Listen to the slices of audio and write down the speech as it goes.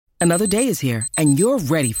Another day is here, and you're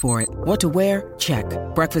ready for it. What to wear? Check.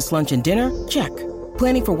 Breakfast, lunch, and dinner? Check.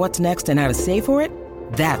 Planning for what's next and how to save for it?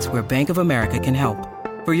 That's where Bank of America can help.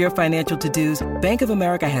 For your financial to-dos, Bank of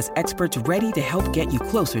America has experts ready to help get you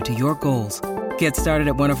closer to your goals. Get started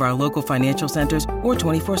at one of our local financial centers or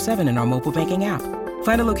 24/7 in our mobile banking app.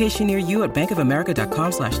 Find a location near you at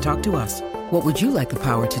bankofamerica.com/talktous. What would you like the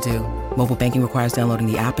power to do? Mobile banking requires downloading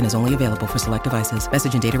the app and is only available for select devices.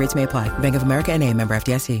 Message and data rates may apply. Bank of America N.A., member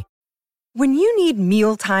FDIC. When you need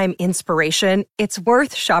mealtime inspiration, it's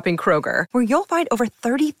worth shopping Kroger, where you'll find over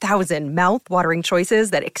 30,000 mouth-watering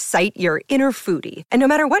choices that excite your inner foodie. And no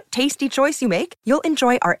matter what tasty choice you make, you'll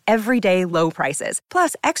enjoy our everyday low prices,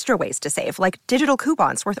 plus extra ways to save, like digital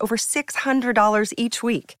coupons worth over $600 each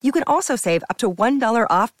week. You can also save up to $1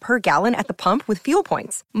 off per gallon at the pump with fuel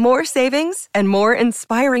points. More savings and more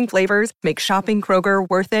inspiring flavors make shopping Kroger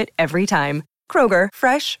worth it every time. Kroger,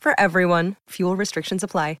 fresh for everyone. Fuel restrictions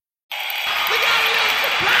apply. We got a little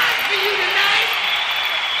surprise for you tonight.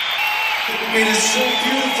 It is so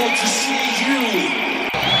beautiful to see you.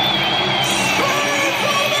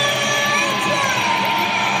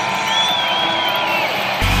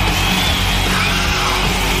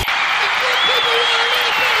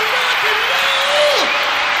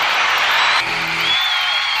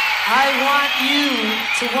 I want you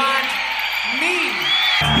to want me.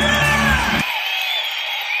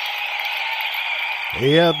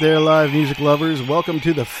 Hey up there, live music lovers. Welcome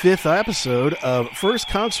to the 5th episode of First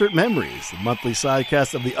Concert Memories, the monthly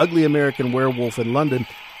sidecast of the Ugly American Werewolf in London,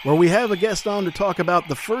 where we have a guest on to talk about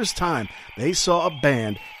the first time they saw a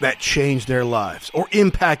band that changed their lives or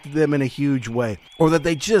impacted them in a huge way, or that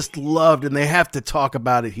they just loved and they have to talk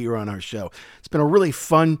about it here on our show. It's been a really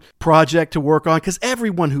fun project to work on because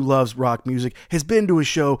everyone who loves rock music has been to a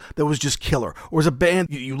show that was just killer, or was a band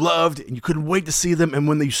you loved and you couldn't wait to see them, and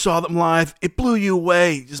when you saw them live, it blew you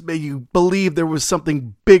away. It just made you believe there was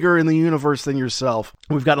something bigger in the universe than yourself.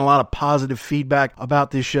 We've gotten a lot of positive feedback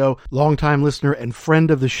about this show. Longtime listener and friend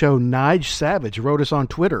of the show, Nige Savage, wrote us on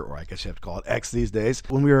Twitter, or I guess you have to call it X these days,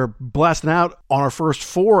 when we were blasting out on our first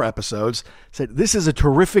 4 episodes, said, "This is a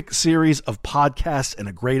terrific series of podcasts and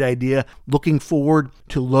a great idea. Looking forward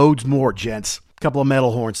to loads more, gents." Couple of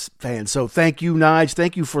Metal Horns fans. So thank you, Nige.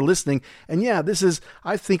 Thank you for listening. And yeah, this is,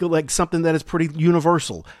 I think, like something that is pretty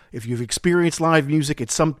universal. If you've experienced live music at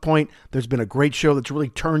some point, there's been a great show that's really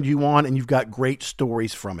turned you on and you've got great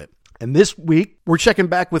stories from it. And this week, we're checking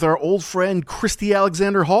back with our old friend Christy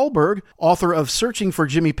Alexander Hallberg, author of Searching for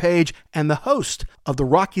Jimmy Page and the host of the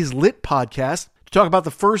Rock is Lit podcast, to talk about the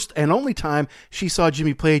first and only time she saw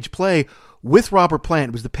Jimmy Page play with Robert Plant.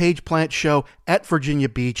 It was the Page Plant show at Virginia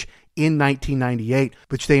Beach in 1998,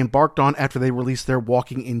 which they embarked on after they released their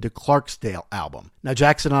Walking into Clarksdale album. Now,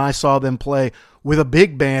 Jackson and I saw them play with a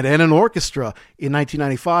big band and an orchestra in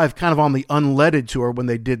 1995, kind of on the Unleaded tour when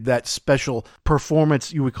they did that special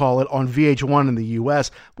performance, you would call it, on VH1 in the US,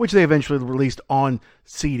 which they eventually released on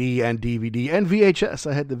CD and DVD and VHS.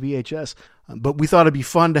 I had the VHS. But we thought it'd be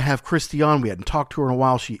fun to have Christy on. We hadn't talked to her in a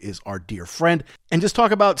while. She is our dear friend. And just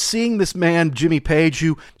talk about seeing this man, Jimmy Page,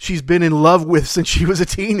 who she's been in love with since she was a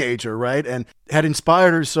teenager, right? And had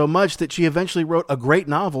inspired her so much that she eventually wrote a great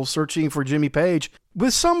novel, Searching for Jimmy Page,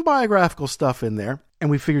 with some biographical stuff in there. And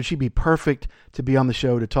we figured she'd be perfect to be on the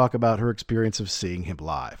show to talk about her experience of seeing him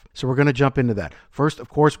live. So we're going to jump into that. First, of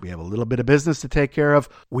course, we have a little bit of business to take care of.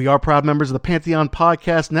 We are proud members of the Pantheon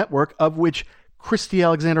Podcast Network, of which Christy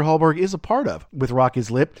Alexander Hallberg is a part of with Rock is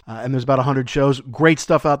Lit. And there's about 100 shows. Great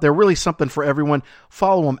stuff out there. Really something for everyone.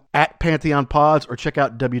 Follow them at Pantheon Pods or check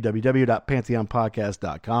out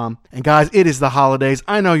www.pantheonpodcast.com. And guys, it is the holidays.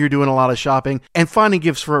 I know you're doing a lot of shopping and finding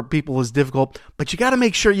gifts for people is difficult, but you got to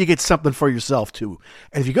make sure you get something for yourself too.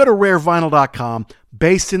 And if you go to rarevinyl.com,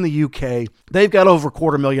 based in the UK, they've got over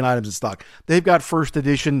 250,000 items in stock. They've got first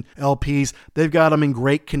edition LPs. They've got them in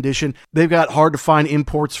great condition. They've got hard to find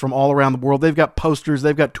imports from all around the world. They've got posters.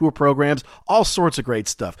 They've got tour programs, all sorts of great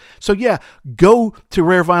stuff. So yeah, go to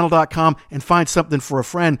rarevinyl.com and find something for a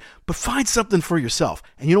friend, but find something for yourself.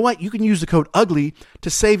 And you know what? You can use the code UGLY to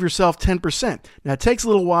save yourself 10%. Now, it takes a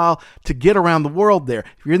little while to get around the world there.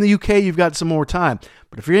 If you're in the UK, you've got some more time.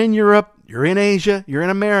 But if you're in Europe, you're in Asia, you're in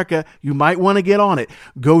America, you might want to get on it.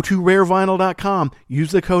 Go to rarevinyl.com,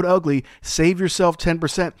 use the code UGLY, save yourself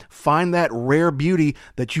 10%, find that rare beauty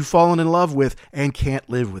that you've fallen in love with and can't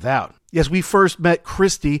live without. Yes, we first met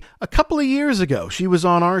Christy a couple of years ago. She was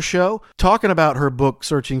on our show talking about her book,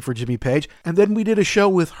 Searching for Jimmy Page. And then we did a show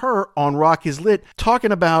with her on Rock is Lit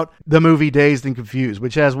talking about the movie Dazed and Confused,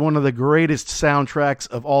 which has one of the greatest soundtracks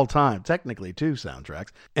of all time. Technically, 2 soundtracks.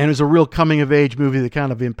 And it was a real coming-of-age movie that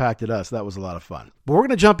kind of impacted us. That was a lot of fun. But we're going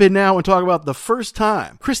to jump in now and talk about the first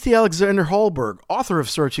time Christy Alexander Hallberg, author of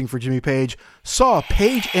Searching for Jimmy Page, saw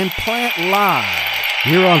Page and Plant live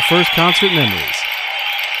here on First Concert Memories.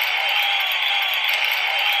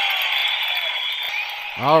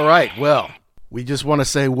 All right, well, we just want to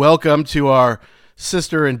say welcome to our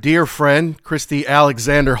sister and dear friend, Christy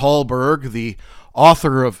Alexander Hallberg, the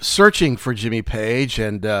author of Searching for Jimmy Page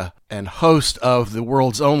and host of the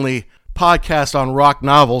world's only podcast on rock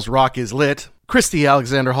novels, Rock is Lit. Christy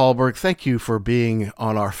Alexander Hallberg, thank you for being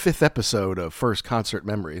on our 5th episode of First Concert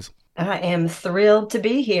Memories. I am thrilled to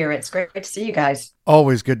be here. It's great to see you guys.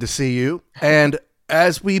 Always good to see you. And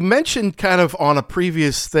as we mentioned kind of on a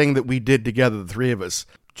previous thing that we did together, the 3 of us,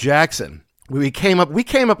 Jackson, we came up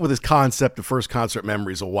with this concept of First Concert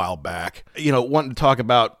Memories a while back, wanting to talk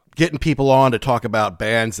about getting people on to talk about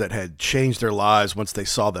bands that had changed their lives once they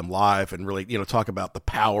saw them live and really, talk about the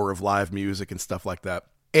power of live music and stuff like that.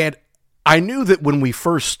 And I knew that when we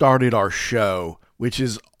first started our show, which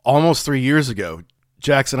is almost 3 years ago,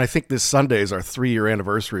 Jackson, I think this Sunday is our 3-year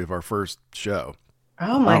anniversary of our first show.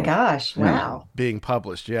 Oh my gosh. Wow. Being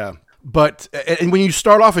published. Yeah. But, and when you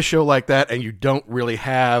start off a show like that and you don't really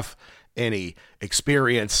have any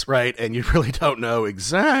experience, right? And you really don't know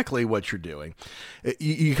exactly what you're doing.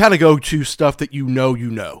 You kind of go to stuff that you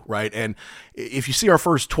know, right? And if you see our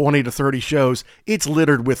first 20 to 30 shows, it's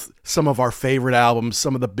littered with some of our favorite albums,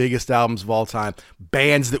 some of the biggest albums of all time,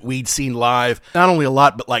 bands that we'd seen live, not only a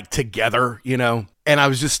lot, but like together, And I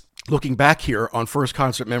was just looking back here on First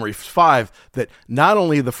Concert Memory 5, that not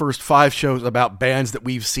only the first 5 shows about bands that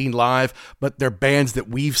we've seen live, but they're bands that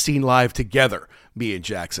we've seen live together, me and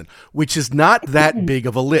Jackson, which is not that big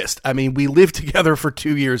of a list. I mean, we lived together for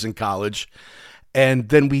 2 years in college, and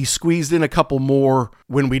then we squeezed in a couple more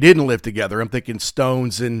when we didn't live together. I'm thinking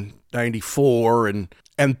Stones in 94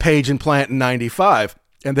 and Page and Plant in 95.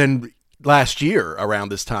 And then last year around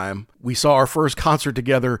this time, we saw our first concert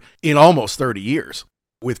together in almost 30 years.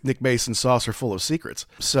 With Nick Mason's Saucer Full of Secrets.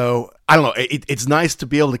 So, I don't know, it's nice to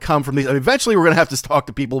be able to come from these. I mean, eventually we're going to have to talk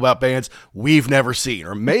to people about bands we've never seen,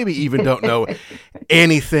 or maybe even don't know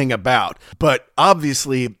anything about. But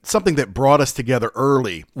obviously, something that brought us together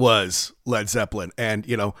early was Led Zeppelin. And,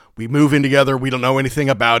 we move in together, we don't know anything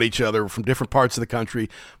about each other, from different parts of the country.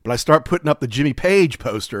 But I start putting up the Jimmy Page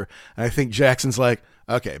poster, and I think Jackson's like,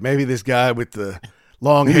 okay, maybe this guy with the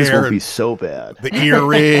long hair. This won't be so bad. The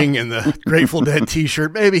earring and the Grateful Dead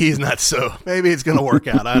t-shirt. Maybe he's not so. Maybe it's going to work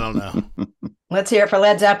out. I don't know. Let's hear it for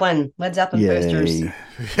Led Zeppelin. Led Zeppelin posters.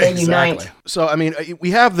 They unite. So, I mean, we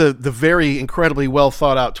have the very incredibly well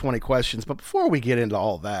thought out 20 questions. But before we get into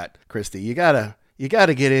all that, Christy, you gotta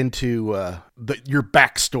get into your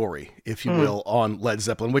backstory, if you will, on Led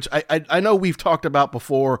Zeppelin, which I know we've talked about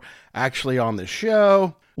before, actually on the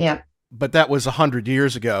show. Yeah. But that was 100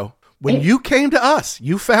 years ago. When you came to us,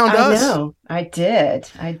 you found us. I know. I did.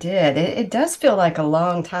 It does feel like a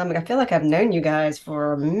long time. I feel like I've known you guys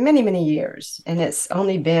for many, many years. And it's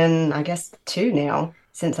only been, I guess, 2 now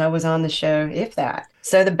since I was on the show, if that.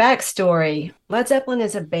 So the backstory, Led Zeppelin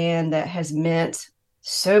is a band that has meant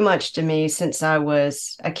so much to me since I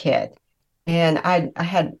was a kid. And I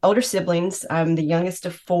had older siblings. I'm the youngest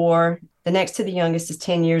of 4. The next to the youngest is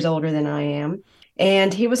 10 years older than I am.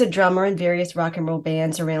 And he was a drummer in various rock and roll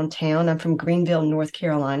bands around town. I'm from Greenville, North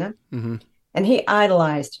Carolina. Mm-hmm. And he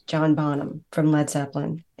idolized John Bonham from Led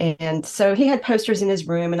Zeppelin. And so he had posters in his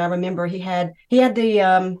room. And I remember he had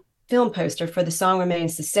the film poster for The Song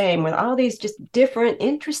Remains the Same, with all these just different,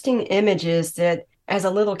 interesting images that as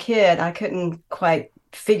a little kid, I couldn't quite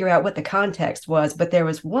figure out what the context was. But there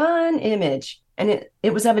was one image, and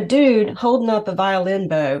it was of a dude holding up a violin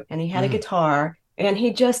bow, and he had a guitar. And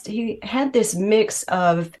he had this mix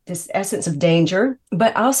of this essence of danger,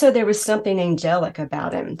 but also there was something angelic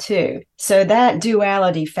about him too. So that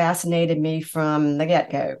duality fascinated me from the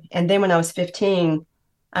get-go. And then when I was 15,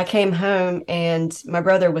 I came home and my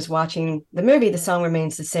brother was watching the movie The Song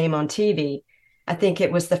Remains the Same on TV. I think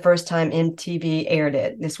it was the first time MTV aired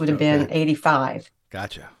it. This would have been 85.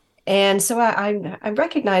 Gotcha. And so I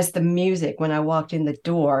recognized the music when I walked in the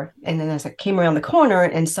door. And then as I came around the corner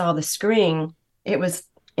and saw the screen, it was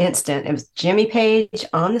instant. It was Jimmy Page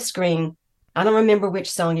on the screen. I don't remember which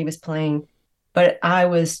song he was playing, but I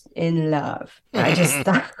was in love. I just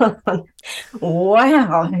thought,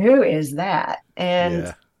 wow, who is that?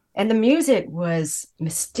 And And the music was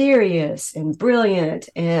mysterious and brilliant.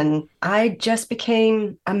 And I just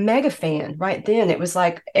became a mega fan right then. It was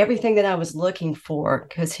like everything that I was looking for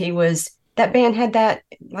because that band had that,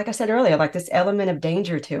 like I said earlier, like this element of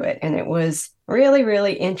danger to it. And it was really,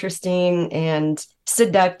 really interesting and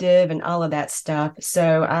seductive and all of that stuff.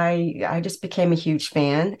 So I just became a huge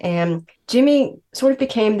fan. And Jimmy sort of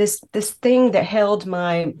became this thing that held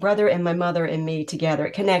my brother and my mother and me together.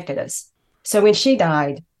 It connected us. So when she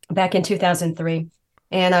died back in 2003,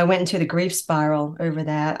 and I went into the grief spiral over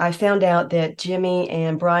that, I found out that Jimmy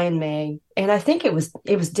and Brian May, and I think it was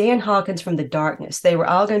Dan Hawkins from The Darkness, they were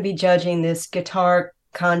all going to be judging this guitar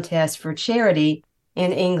contest for charity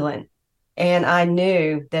in England. And I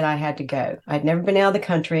knew that I had to go. I'd never been out of the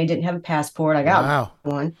country, didn't have a passport. I got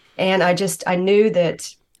one. And I knew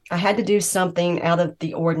that I had to do something out of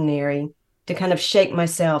the ordinary to kind of shake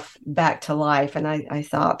myself back to life. And I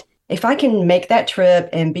thought, if I can make that trip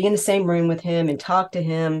and be in the same room with him and talk to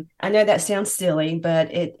him, I know that sounds silly, but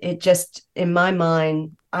it just, in my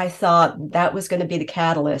mind, I thought that was going to be the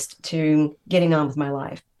catalyst to getting on with my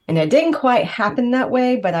life. And it didn't quite happen that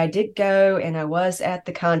way, but I did go and I was at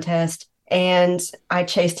the contest and I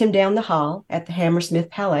chased him down the hall at the Hammersmith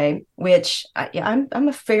Palais, which I'm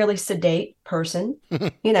a fairly sedate person,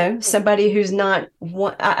 somebody who's not,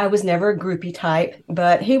 I was never a groupie type,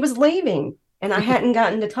 but he was leaving. And I hadn't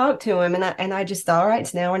gotten to talk to him. And I just thought, all right,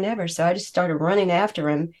 it's now or never. So I just started running after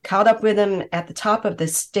him, caught up with him at the top of the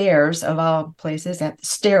stairs of all places, at the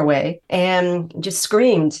stairway, and just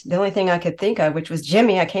screamed the only thing I could think of, which was,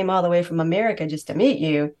 Jimmy, I came all the way from America just to meet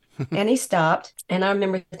you. And he stopped. And I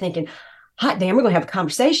remember thinking, hot damn, we're going to have a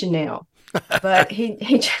conversation now. But he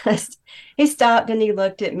stopped and he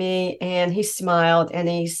looked at me and he smiled and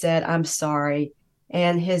he said, I'm sorry.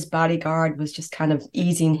 And his bodyguard was just kind of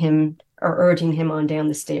easing him or urging him on down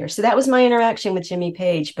the stairs. So that was my interaction with Jimmy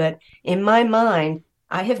Page. But in my mind,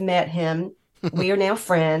 I have met him. We are now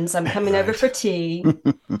friends. I'm coming over for tea.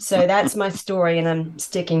 So that's my story and I'm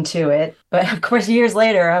sticking to it. But of course, years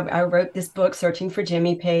later, I wrote this book, Searching for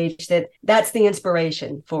Jimmy Page, that's the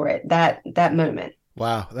inspiration for it, that moment.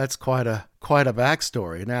 Wow, that's quite a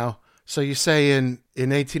backstory. Now, so you say in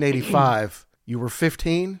 1885, you were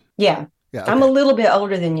 15? Yeah. Yeah, okay. I'm a little bit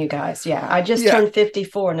older than you guys. Yeah. I just turned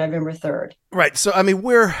 54 November 3rd. Right. So, I mean,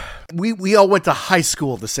 we all went to high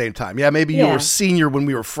school at the same time. Yeah. Maybe you were senior when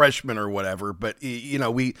we were freshmen or whatever, but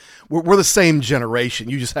we're the same generation.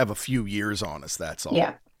 You just have a few years on us. That's all.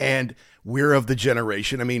 Yeah. And we're of the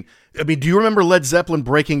generation. I mean, do you remember Led Zeppelin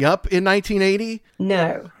breaking up in 1980?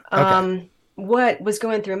 No. Okay. What was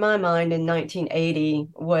going through my mind in 1980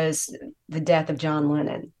 was the death of John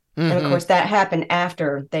Lennon. And of course, that happened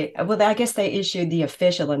after I guess they issued the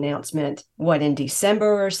official announcement, in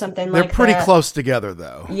December or something like that? They're pretty close together,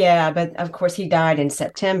 though. Yeah, but of course, he died in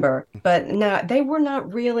September. But no, they were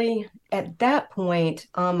not really, at that point,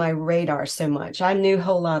 on my radar so much. I knew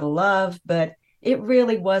Whole Lotta Love, but it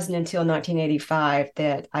really wasn't until 1985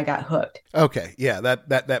 that I got hooked. Okay, yeah,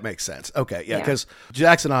 that makes sense. Okay, yeah, because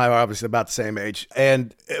Jackson and I are obviously about the same age.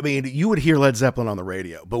 And, I mean, you would hear Led Zeppelin on the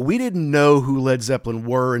radio, but we didn't know who Led Zeppelin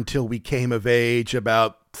were until we came of age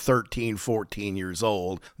about 13, 14 years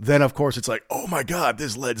old. Then, of course, it's like, oh my God,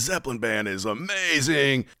 this Led Zeppelin band is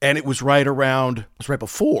amazing. And it was right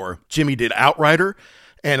before Jimmy did Outrider.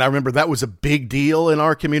 And I remember that was a big deal in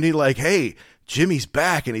our community, like, hey, Jimmy's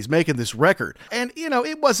back and he's making this record. And,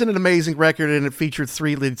 it wasn't an amazing record and it featured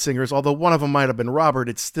 3 lead singers, although one of them might have been Robert.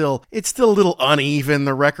 It's still a little uneven,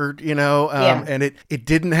 the record, and it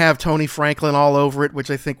didn't have Tony Franklin all over it, which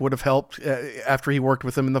I think would have helped after he worked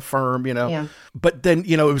with him in the Firm, Yeah. But then,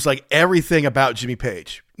 it was like everything about Jimmy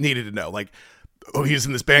Page needed to know. Like, oh, he was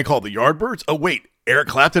in this band called the Yardbirds? Oh, wait. Eric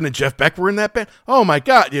Clapton and Jeff Beck were in that band? Oh my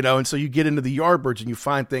God, and so you get into the Yardbirds and you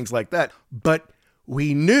find things like that. But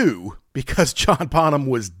we knew, because John Bonham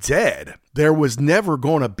was dead, there was never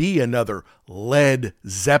going to be another Led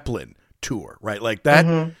Zeppelin tour, right? Like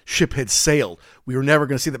that ship had sailed. We were never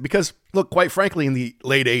going to see that because, look, quite frankly, in the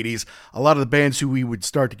late 80s, a lot of the bands who we would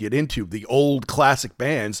start to get into, the old classic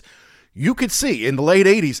bands, you could see in the late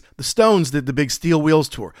 80s, the Stones did the big Steel Wheels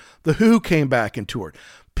tour. The Who came back and toured.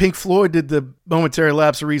 Pink Floyd did the Momentary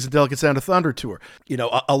Lapse of Reason, Delicate Sound of Thunder tour.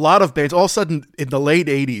 A lot of bands, all of a sudden in the late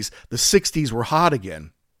 80s, the 60s were hot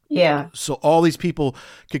again. Yeah. So all these people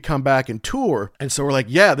could come back and tour. And so we're like,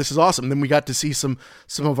 yeah, this is awesome. And then we got to see some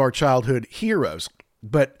of our childhood heroes.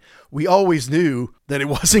 But we always knew that it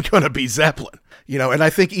wasn't going to be Zeppelin. And I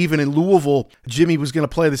think even in Louisville, Jimmy was going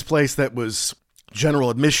to play this place that was general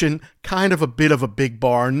admission, kind of a bit of a big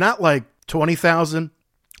bar, not like 20,000,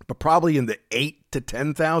 but probably in the 8 to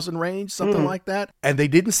 10,000 range, something like that. And they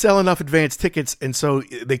didn't sell enough advance tickets, and so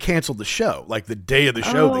they canceled the show. Like the day of the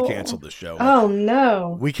show, they canceled the show. Oh,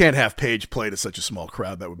 no. We can't have Paige play to such a small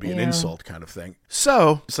crowd. That would be an insult kind of thing.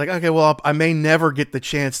 So it's like, okay, well, I may never get the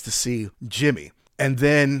chance to see Jimmy. And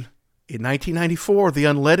then in 1994, the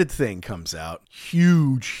Unleaded thing comes out.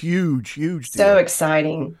 Huge deal. So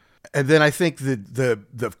exciting. And then I think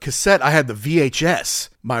the cassette, I had the VHS.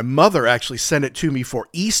 My mother actually sent it to me for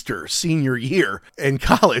Easter senior year in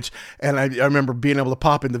college. And I remember being able to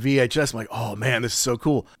pop in the VHS. I'm like, oh man, this is so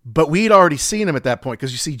cool. But we'd already seen them at that point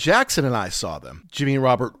because you see, Jackson and I saw them, Jimmy and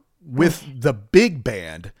Robert, with the big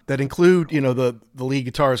band that include, you know, the lead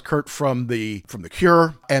guitarist Kurt from the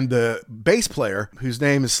Cure and the bass player whose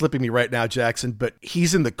name is slipping me right now, Jackson, but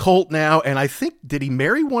he's in the Cult now. And I think, did he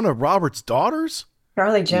marry one of Robert's daughters?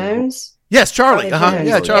 Charlie Jones? Yes, Charlie. Jones.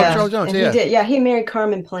 Yeah, Charlie Jones. And Yeah. He did. Yeah, he married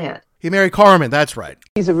Carmen Plant. He married Carmen. That's right.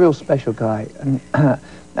 He's a real special guy,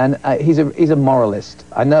 and he's a moralist.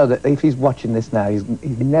 I know that if he's watching this now, he's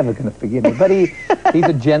never going to forgive me. But he's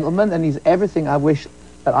a gentleman, and he's everything I wish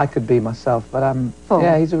that I could be myself. But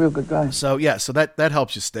yeah, he's a real good guy. So yeah, so that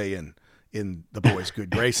helps you stay in the boys'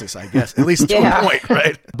 good graces, I guess, at least to a point,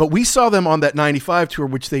 right? But we saw them on that 95 tour,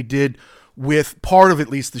 which they did with part of at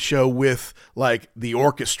least the show with like the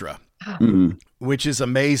orchestra, which is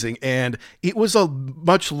amazing. And it was a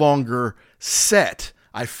much longer set,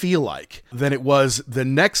 I feel like, than it was the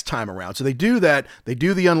next time around. So they do that. They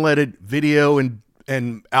do the Unleaded video and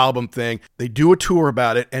album thing. They do a tour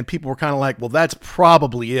about it, and people were kind of like, well, that's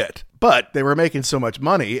probably it. But they were making so much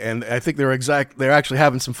money, and I think they're actually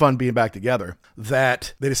having some fun being back together,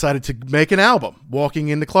 that they decided to make an album, Walking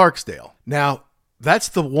into Clarksdale. Now, that's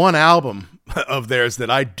the one album of theirs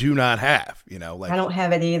that I do not have, you know. Like, I don't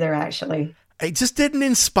have it either, actually. It just didn't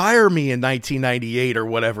inspire me in 1998 or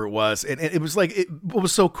whatever it was. And it was like, what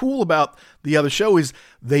was so cool about the other show is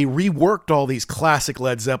they reworked all these classic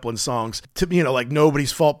Led Zeppelin songs to, you know, like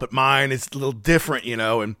Nobody's Fault But Mine. It's a little different, you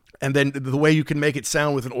know, and then the way you can make it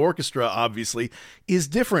sound with an orchestra, obviously, is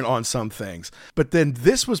different on some things. But then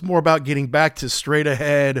this was more about getting back to straight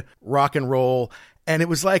ahead rock and roll. And it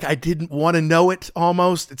was like, I didn't want to know it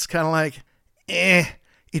almost. It's kind of like,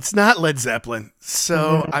 it's not Led Zeppelin.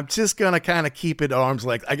 So I'm just going to kind of keep it at arm's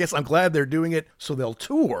length. I guess I'm glad they're doing it so they'll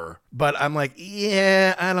tour. But I'm like,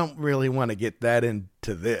 yeah, I don't really want to get that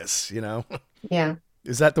into this, you know? Yeah.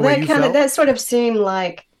 Is that the way you felt? That sort of seemed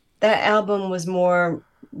like that album was more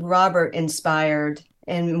Robert inspired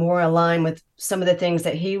and more aligned with some of the things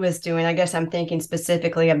that he was doing. I guess I'm thinking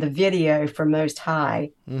specifically of the video for Most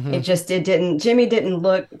High. Jimmy didn't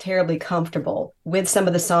look terribly comfortable with some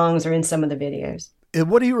of the songs or in some of the videos. And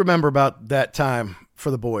what do you remember about that time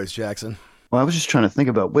for the boys, Jackson? Well, I was just trying to think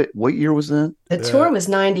about what year was that? The tour was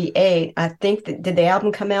 98. I think did the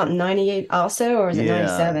album come out in 98 also, or was it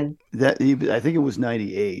 97? I think it was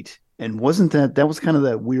 98. And wasn't that was kind of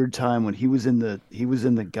that weird time when he was in the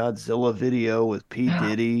Godzilla video with P.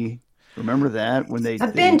 Diddy? Remember that when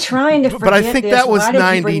I've been trying to forget but I think this. that was Why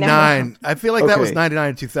did you bring 99. that up? I feel like that was 99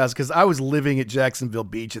 and 2000 because I was living at Jacksonville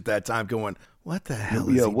Beach at that time going, what the hell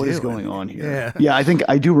is what doing? is going on here? Yeah, I think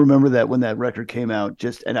I do remember that when that record came out,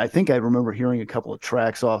 and I think I remember hearing a couple of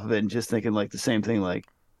tracks off of it and just thinking like the same thing, like,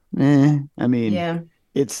 I mean,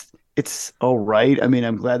 it's all right. I mean,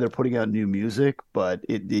 I'm glad they're putting out new music, but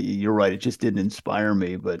you're right. It just didn't inspire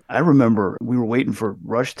me. But I remember we were waiting for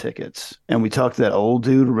Rush tickets and we talked to that old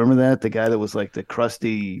dude. Remember that? The guy that was like the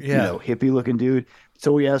crusty, hippie looking dude.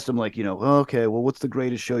 So we asked him like, okay, well, what's the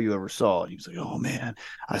greatest show you ever saw? And he was like, oh man,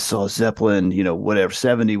 I saw Zeppelin, whatever,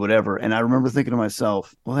 70, whatever. And I remember thinking to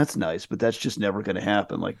myself, well, that's nice, but that's just never going to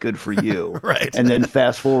happen. Like, good for you. Right. And then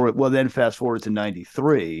fast forward to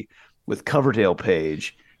 93 with Coverdale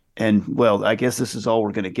Page. And well, I guess this is all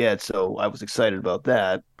we're going to get. So I was excited about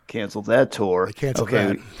that. Canceled that tour. They canceled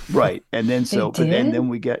that. Right. And then and then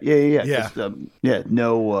we got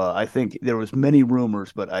I think there was many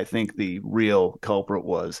rumors, but I think the real culprit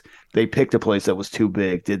was they picked a place that was too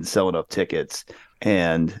big, didn't sell enough tickets,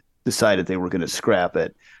 and decided they were going to scrap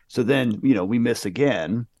it. So then, we miss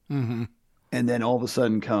again. Mm-hmm. And then all of a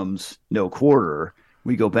sudden comes No Quarter.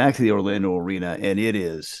 We go back to the Orlando Arena and it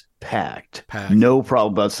is packed. No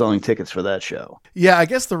problem about selling tickets for that show. Yeah, I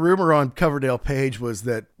guess the rumor on Coverdale Page was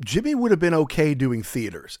that Jimmy would have been okay doing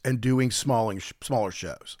theaters and doing smaller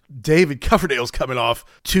shows. David Coverdale's coming off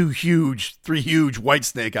three huge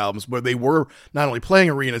Whitesnake albums where they were not only playing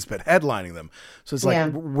arenas but headlining them. So it's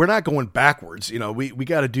like we're not going backwards. We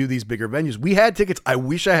got to do these bigger venues. We had tickets. I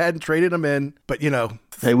wish I hadn't traded them in, but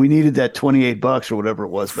Hey, we needed that $28 or whatever it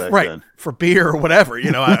was back then. For beer or whatever.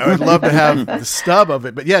 I'd love to have the stub of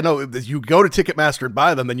it. But yeah, no, you go to Ticketmaster and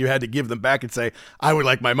buy them, then you had to give them back and say, I would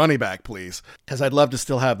like my money back, please. Because I'd love to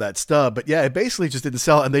still have that stub. But yeah, it basically just didn't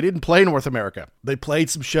sell. And they didn't play North America. They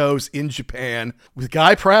played some shows in Japan with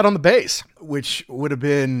Guy Pratt on the bass, which would have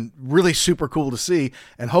been really super cool to see.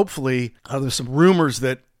 And hopefully, there's some rumors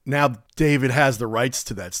that now David has the rights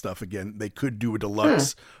to that stuff again. They could do a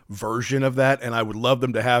deluxe version of that, and I would love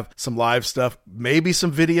them to have some live stuff, maybe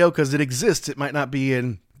some video, because it exists. It might not be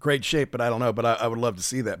in great shape, but I don't know. But I would love to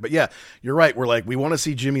see that. But yeah, you're right. We're like, we want to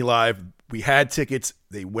see Jimmy live. We had tickets.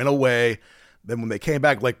 They went away. Then when they came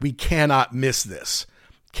back, like, we cannot miss this.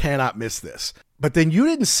 Cannot miss this. But then you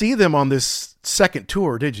didn't see them on this second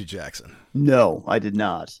tour, did you, Jackson? No, I did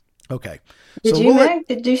not. Okay. Did you, Meg?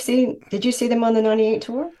 Did you see them on the 98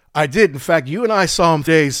 tour? I did. In fact, you and I saw them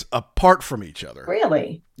days apart from each other.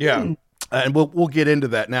 Really? Yeah. And we'll get into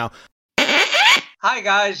that now. Hi,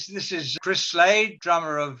 guys. This is Chris Slade,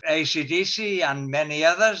 drummer of AC/DC and many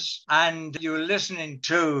others. And you're listening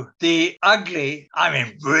to the ugly,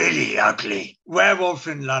 really ugly, Werewolf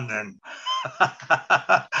in London.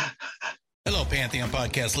 Hello, Pantheon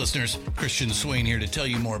Podcast listeners. Christian Swain here to tell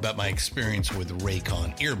you more about my experience with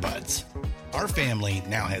Raycon earbuds. Our family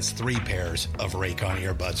now has 3 pairs of Raycon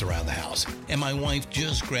earbuds around the house, and my wife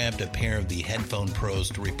just grabbed a pair of the Headphone Pros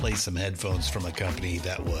to replace some headphones from a company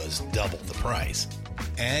that was double the price.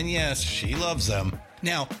 And yes, she loves them.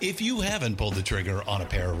 Now, if you haven't pulled the trigger on a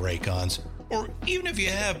pair of Raycons, or even if you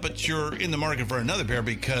have, but you're in the market for another pair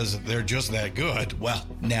because they're just that good, well,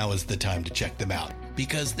 now is the time to check them out,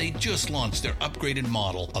 because they just launched their upgraded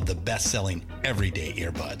model of the best-selling everyday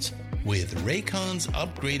earbuds. With Raycon's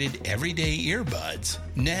upgraded everyday earbuds,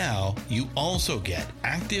 now you also get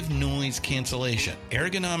active noise cancellation,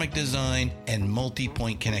 ergonomic design, and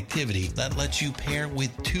multi-point connectivity that lets you pair with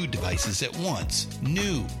 2 devices at once.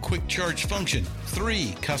 New quick charge function,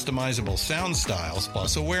 3 customizable sound styles,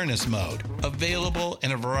 plus awareness mode. Available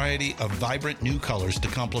in a variety of vibrant new colors to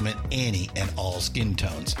complement any and all skin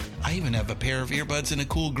tones. I even have a pair of earbuds in a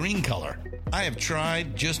cool green color. I have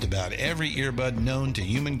tried just about every earbud known to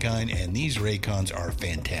humankind, and these Raycons are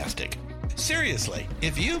fantastic. Seriously,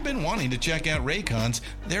 if you've been wanting to check out Raycons,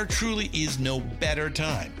 there truly is no better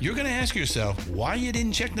time. You're going to ask yourself why you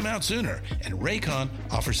didn't check them out sooner, and Raycon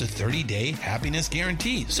offers a 30-day happiness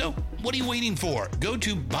guarantee. So what are you waiting for? Go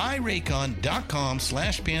to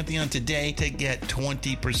buyraycon.com/Pantheon today to get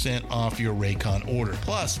 20% off your Raycon order,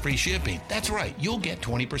 plus free shipping. That's right, you'll get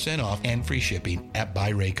 20% off and free shipping at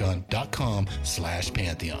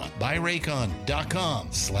buyraycon.com/Pantheon.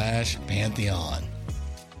 buyraycon.com/Pantheon.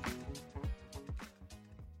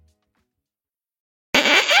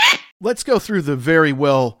 Let's go through the very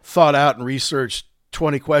well thought out and researched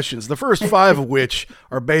 20 questions, the first 5 of which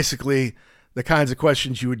are basically the kinds of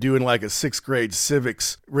questions you would do in like a 6th grade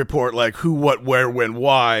civics report, like who, what, where, when,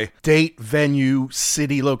 why, date, venue,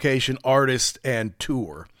 city, location, artist, and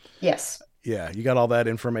tour. Yes. Yeah, you got all that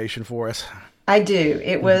information for us? I do.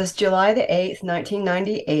 It was July the 8th,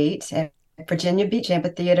 1998 at Virginia Beach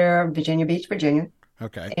Amphitheater, Virginia Beach, Virginia.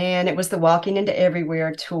 Okay. And it was the Walking Into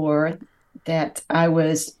Everywhere tour that I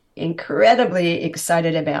was incredibly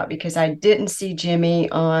excited about, because I didn't see Jimmy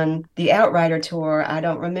on the Outrider tour. I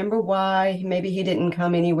don't remember why. Maybe he didn't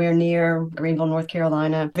come anywhere near Greenville, North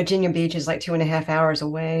Carolina. Virginia Beach is like 2.5 hours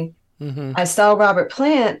away. Mm-hmm. I saw Robert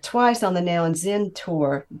Plant twice on the Now and Zen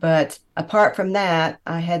tour, but apart from that,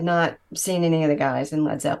 I had not seen any of the guys in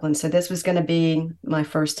Led Zeppelin. So this was going to be my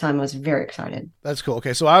first time. I was very excited. That's cool.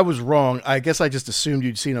 Okay, so I was wrong. I guess I just assumed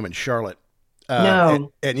you'd seen them in Charlotte.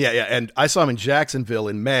 No. And and I saw him in Jacksonville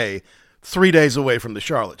in May, 3 days away from the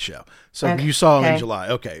Charlotte show. So okay. You saw him in July.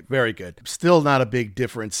 Okay, very good. Still not a big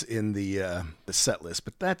difference in the set list,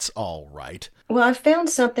 but that's all right. Well, I found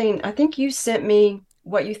something. I think you sent me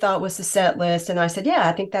what you thought was the set list, and I said, yeah,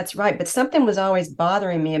 I think that's right. But something was always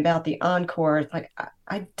bothering me about the encore. Like,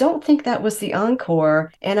 I don't think that was the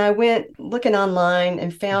encore. And I went looking online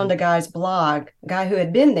and found a guy's blog, a guy who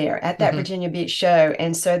had been there at that Virginia Beach show.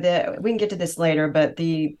 And so we can get to this later, but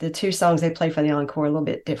the 2 songs they played for the encore are a little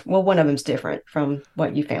bit different. Well, one of them's different from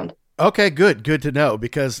what you found. Okay, good to know,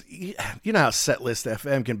 because you know how Setlist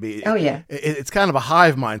FM can be. Oh, yeah. It's kind of a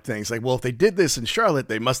hive mind thing. It's like, well, if they did this in Charlotte,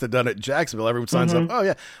 they must have done it in Jacksonville. Everyone signs up. Oh,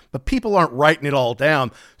 yeah. But people aren't writing it all down.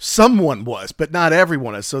 Someone was, but not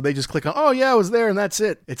everyone is. So they just click on, oh, yeah, I was there, and that's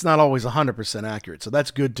it. It's not always 100% accurate. So that's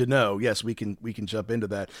good to know. Yes, we can jump into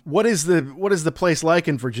that. What is the place like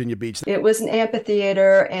in Virginia Beach? It was an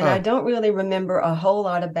amphitheater, and I don't really remember a whole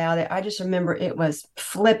lot about it. I just remember it was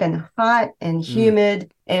flipping hot and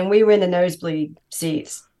humid. And we were in the nosebleed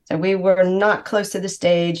seats. So we were not close to the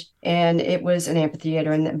stage, and it was an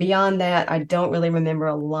amphitheater. And beyond that, I don't really remember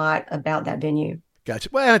a lot about that venue. Gotcha.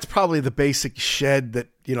 Well, it's probably the basic shed that,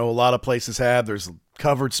 a lot of places have. There's a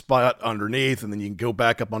covered spot underneath, and then you can go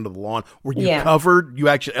back up onto the lawn. Were you covered? You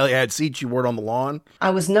actually had seats? You weren't on the lawn? I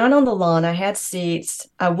was not on the lawn. I had seats.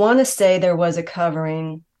 I want to say there was a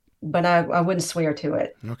covering, but I wouldn't swear to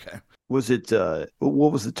it. Okay. Was it,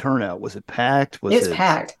 what was the turnout? Was it packed? It was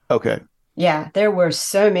packed. Okay. Yeah, there were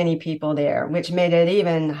so many people there, which made it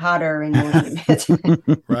even hotter and more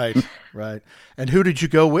humid. Right. And who did you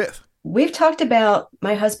go with? We've talked about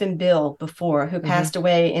my husband, Bill, before, who passed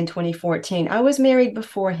away in 2014. I was married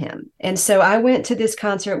before him. And so I went to this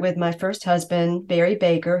concert with my first husband, Barry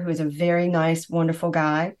Baker, who is a very nice, wonderful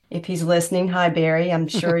guy. If he's listening, hi, Barry. I'm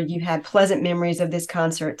sure you had pleasant memories of this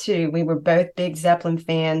concert, too. We were both big Zeppelin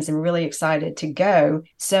fans and really excited to go.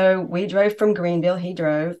 So we drove from Greenville. He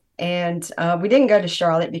drove. And we didn't go to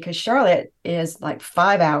Charlotte because Charlotte is like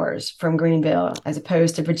 5 hours from Greenville, as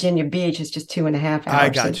opposed to Virginia Beach is just 2.5 hours. I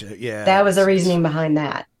got you. Yeah. That was the reasoning behind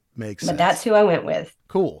that. Makes sense. But that's who I went with.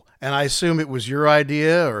 Cool. And I assume it was your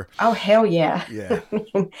idea, or? Oh, hell yeah. Yeah.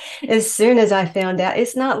 As soon as I found out,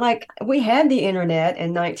 it's not like we had the internet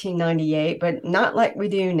in 1998, but not like we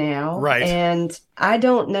do now. Right. And I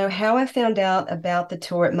don't know how I found out about the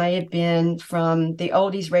tour. It may have been from the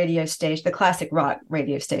oldies radio station, the classic rock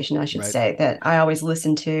radio station, I should say, that I always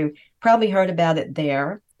listened to. Probably heard about it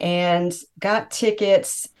there and got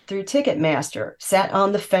tickets through Ticketmaster. Sat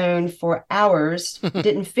on the phone for hours,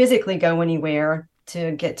 didn't physically go anywhere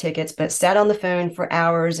to get tickets, but sat on the phone for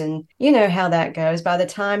hours. And you know how that goes. By the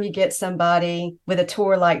time you get somebody with a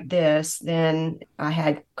tour like this, then I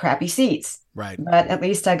had crappy seats. Right. But at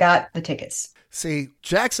least I got the tickets. See,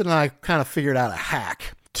 Jackson and I kind of figured out a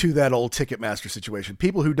hack to that old Ticketmaster situation.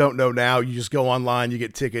 People who don't know now, you just go online, you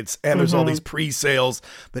get tickets, and there's all these pre-sales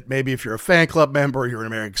that maybe if you're a fan club member, or you're an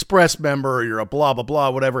American Express member, or you're a blah, blah, blah,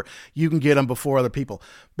 whatever, you can get them before other people.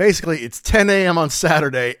 Basically, it's 10 a.m. on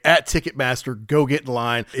Saturday at Ticketmaster. Go get in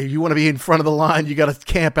line. If you want to be in front of the line, you got to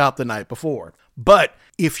camp out the night before. But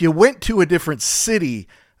if you went to a different city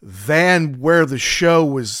than where the show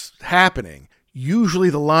was happening, usually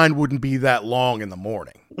the line wouldn't be that long in the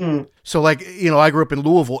morning. So like, I grew up in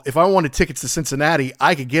Louisville. If I wanted tickets to Cincinnati,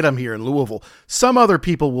 I could get them here in Louisville. Some other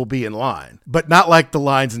people will be in line, but not like the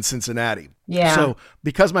lines in Cincinnati. Yeah. So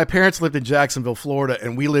because my parents lived in Jacksonville, Florida,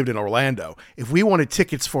 and we lived in Orlando, if we wanted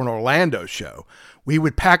tickets for an Orlando show, we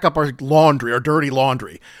would pack up our laundry, our dirty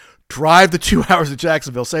laundry, drive the 2 hours to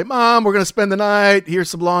Jacksonville, say, Mom, we're going to spend the night. Here's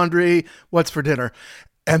some laundry. What's for dinner?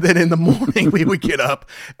 And then in the morning we would get up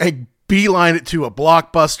and beeline it to a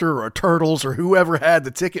Blockbuster or a Turtles or whoever had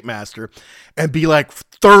the Ticketmaster and be like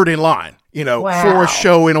third in line, for a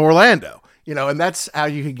show in Orlando, and that's how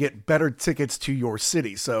you can get better tickets to your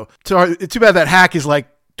city. So too bad that hack is like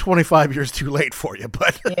 25 years too late for you,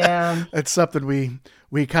 but yeah, that's something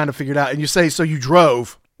we kind of figured out. And you say, so you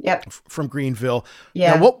drove from Greenville.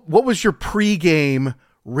 Yeah. Now, what was your pregame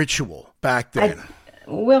ritual back then?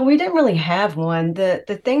 Well, we didn't really have one.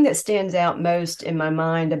 The thing that stands out most in my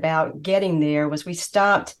mind about getting there was we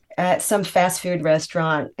stopped at some fast food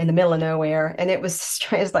restaurant in the middle of nowhere. And it was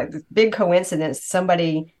strange, it's like this big coincidence.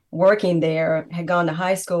 Somebody working there had gone to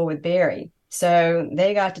high school with Barry. So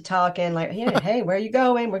they got to talking like, hey, where are you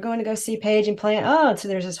going? We're going to go see Paige and Plant. Oh, so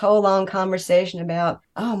there's this whole long conversation about,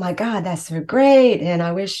 oh my God, that's so great. And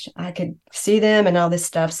I wish I could see them and all this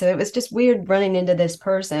stuff. So it was just weird running into this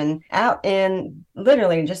person out in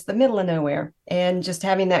literally just the middle of nowhere and just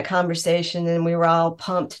having that conversation. And we were all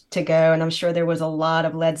pumped to go. And I'm sure there was a lot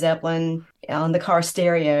of Led Zeppelin on the car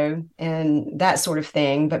stereo and that sort of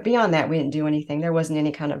thing. But beyond that, we didn't do anything. There wasn't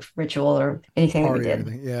any kind of ritual or anything that we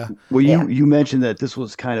did. Yeah. Well, you mentioned that this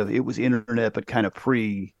was it was internet, but kind of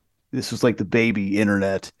this was like the baby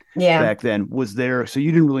internet back then. Was there, so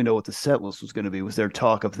you didn't really know what the set list was going to be. Was there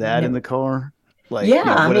talk of that in the car? Like, what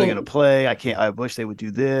are they going to play? I wish they would do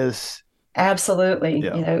this. Absolutely.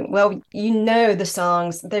 Yeah. The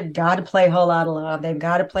songs, they've got to play Whole Lotta Love. They've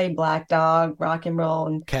got to play Black Dog, Rock and Roll,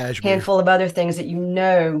 and Cashmere. Handful of other things that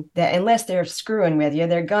that unless they're screwing with you,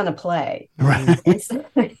 they're going to play. Right.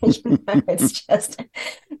 It's just,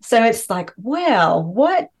 so it's like, well,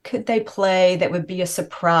 what could they play that would be a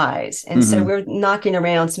surprise? And so we're knocking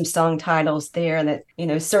around some song titles there that,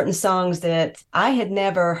 certain songs that I had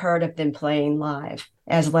never heard of them playing live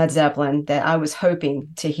as Led Zeppelin that I was hoping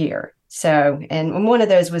to hear. So, and one of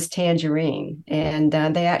those was Tangerine, and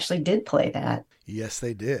they actually did play that. Yes,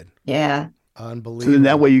 they did. Yeah. Unbelievable. So then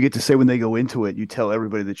that way you get to say when they go into it, you tell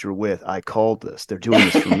everybody that you're with, I called this. They're doing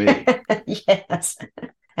this for me. Yes,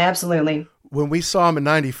 absolutely. when we saw them in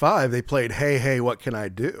 95, they played Hey, Hey, What Can I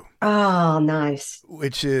Do? Oh, nice.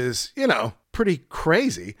 Which is, pretty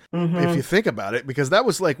crazy if you think about it, because that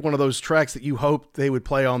was like one of those tracks that you hoped they would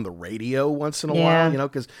play on the radio once in a while,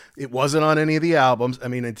 because it wasn't on any of the albums. I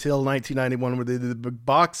mean, until 1991 when they did the big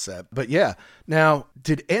box set. But yeah. Now,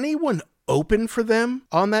 did anyone open for them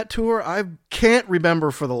on that tour? I can't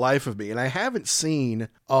remember for the life of me, and I haven't seen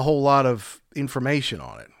a whole lot of information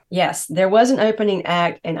on it. Yes, there was an opening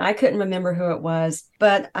act, and I couldn't remember who it was,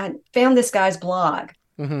 but I found this guy's blog.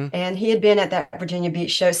 And he had been at that Virginia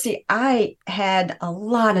Beach show. See, I had a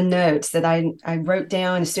lot of notes that I wrote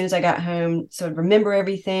down as soon as I got home. So I'd remember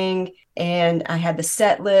everything. And I had the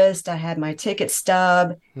set list. I had my ticket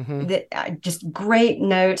stub. Just great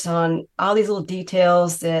notes on all these little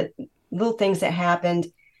details, little things that happened.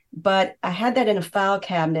 But I had that in a file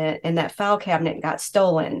cabinet, and that file cabinet got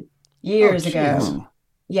stolen years ago.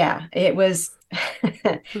 Yeah, it was.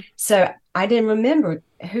 So I didn't remember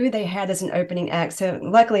who they had as an opening act. So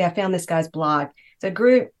luckily I found this guy's blog. The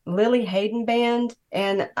group Lily Hayden Band,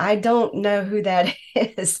 and I don't know who that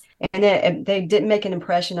is. And they didn't make an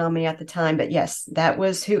impression on me at the time. But yes, that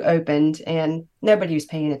was who opened, and nobody was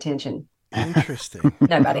paying attention. Interesting.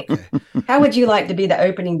 Nobody. Okay. How would you like to be the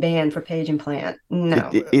opening band for Page and Plant? No.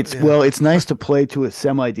 It's nice to play to a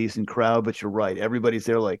semi-decent crowd, but you're right. Everybody's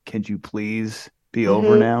there like, can you please be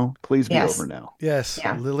over now? Please be over now. Yes.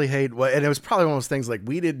 Yeah. Lily Hayden. And it was probably one of those things like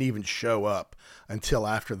we didn't even show up until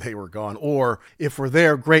after they were gone. Or if we're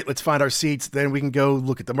there, great, let's find our seats. Then we can go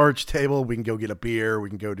look at the merch table. We can go get a beer. We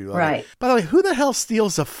can go do right. By the way, who the hell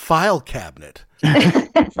steals a file cabinet?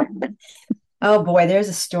 Oh boy, there's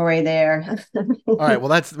a story there. All right,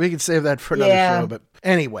 well we can save that for another show. But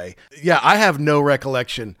anyway, I have no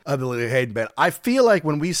recollection of the Lily Hayden Band. I feel like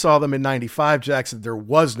when we saw them in 95, Jackson, there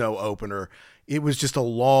was no opener. It was just a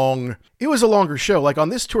longer show. Like on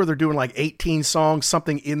this tour, they're doing like 18 songs,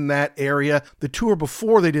 something in that area. The tour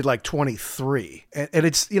before they did like 23. And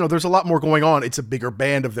it's, there's a lot more going on. It's a bigger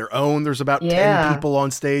band of their own. There's about 10 people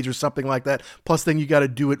on stage or something like that. Plus then you got to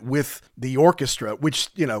do it with the orchestra,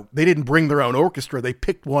 which, they didn't bring their own orchestra. They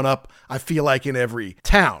picked one up, I feel like, in every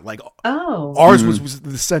town. Like ours was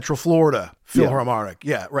the Central Florida Philharmonic.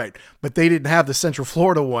 Yeah, right. But they didn't have the Central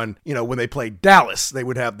Florida one, when they played Dallas, they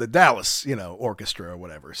would have the Dallas, orchestra or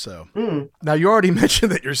whatever. So now you already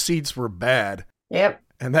mentioned that your seats were bad. Yep.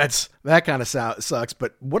 And that kind of sucks.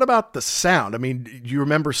 But what about the sound? I mean, do you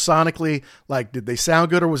remember sonically, like, did they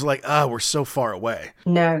sound good or was it like, we're so far away?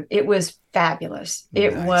 No, it was fabulous.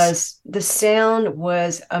 The sound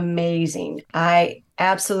was amazing. I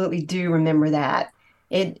absolutely do remember that.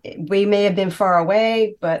 We may have been far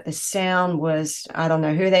away, but the sound was, I don't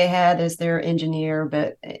know who they had as their engineer,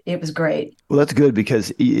 but it was great. Well, that's good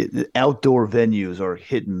because outdoor venues are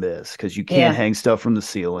hit and miss because you can't hang stuff from the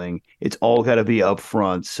ceiling. It's all got to be up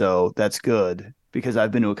front. So that's good because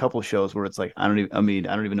I've been to a couple of shows where it's like, I don't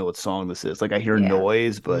even know what song this is. Like I hear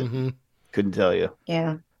noise, but couldn't tell you.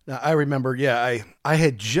 Yeah. Now, I remember, I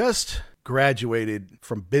had just graduated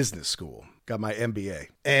from business school. Got my MBA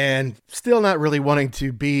and still not really wanting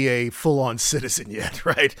to be a full-on citizen yet,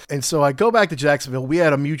 right? And so I go back to Jacksonville. We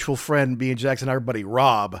had a mutual friend, me and Jackson, our buddy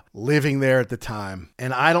Rob, living there at the time.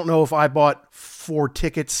 And I don't know if I bought 4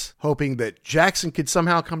 tickets hoping that Jackson could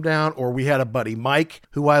somehow come down, or we had a buddy Mike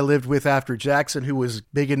who I lived with after Jackson who was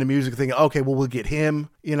big into music, thinking, okay, well, we'll get him,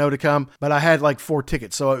 to come. But I had like 4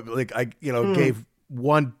 tickets. So I gave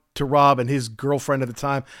one to Rob and his girlfriend at the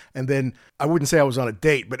time. And then I wouldn't say I was on a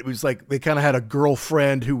date, but it was like they kind of had a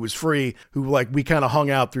girlfriend who was free, who like we kind of hung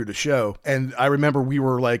out through the show. And I remember we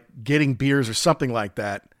were like getting beers or something like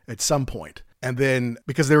that at some point. And then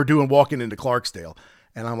because they were doing Walking into Clarksdale.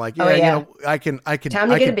 And I'm like, I can time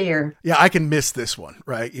to get a beer. Yeah, I can miss this one,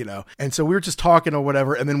 right? And so we were just talking or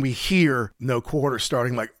whatever. And then we hear No Quarter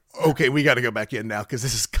starting, like, okay, we got to go back in now because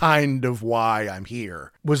this is kind of why I'm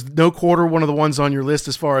here. Was No Quarter one of the ones on your list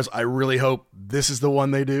as far as I really hope this is the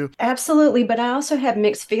one they do? Absolutely. But I also have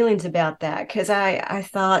mixed feelings about that because I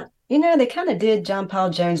thought, they kind of did John Paul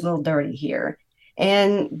Jones a little dirty here.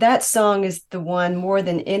 And that song is the one more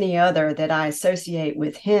than any other that I associate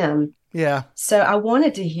with him. Yeah. So I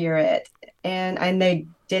wanted to hear it. And they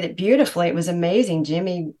did it beautifully. It was amazing.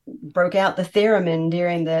 Jimmy broke out the theremin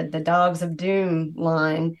during the Dogs of Doom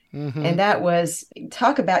line. Mm-hmm. And that was,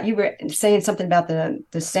 talk about, you were saying something about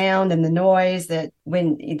the sound and the noise that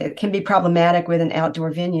can be problematic with an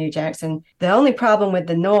outdoor venue, Jackson. The only problem with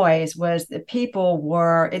the noise was the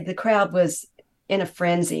the crowd was in a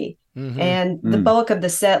frenzy. Mm-hmm. And the bulk of the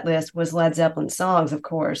set list was Led Zeppelin songs, of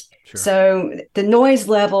course. Sure. So the noise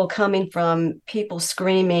level coming from people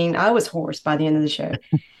screaming, I was hoarse by the end of the show.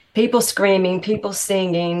 People screaming, people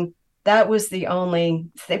singing, that was the only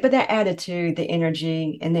thing, but that added to the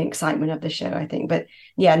energy and the excitement of the show, I think. But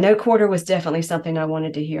yeah, No Quarter was definitely something I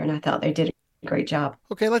wanted to hear, and I thought they did a great job.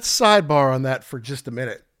 Okay, let's sidebar on that for just a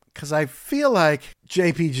minute, because I feel like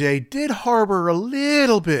JPJ did harbor a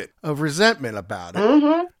little bit of resentment about it.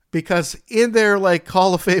 Mm-hmm. Because in their like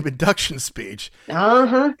Hall of Fame induction speech, he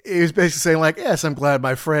was basically saying like, yes, I'm glad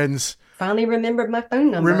my friends finally remembered my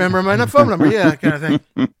phone number. Remember my phone number, yeah, kind of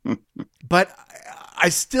thing. But I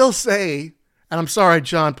still say, and I'm sorry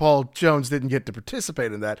John Paul Jones didn't get to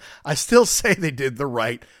participate in that, I still say they did the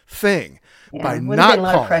right thing by not been a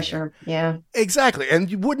lot of pressure. Yeah, exactly.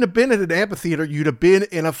 And you wouldn't have been at an amphitheater; you'd have been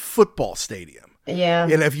in a football stadium. Yeah,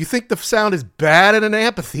 and if you think the sound is bad in an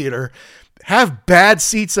amphitheater, have bad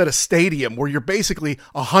seats at a stadium where you're basically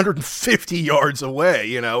 150 yards away.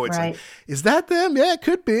 You know, it's right. like, is that them? Yeah, it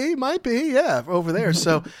could be, might be, yeah, over there.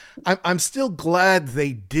 So I'm still glad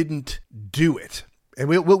they didn't do it. And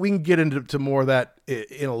we can get into more of that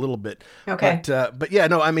in a little bit. Okay. But yeah,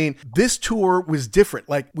 no, I mean, this tour was different.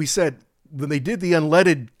 Like we said, when they did the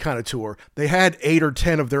Unleaded kind of tour, they had 8 or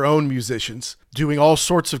 10 of their own musicians doing all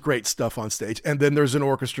sorts of great stuff on stage. And then there's an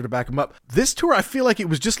orchestra to back them up. This tour, I feel like it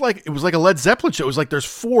was like a Led Zeppelin show. It was like there's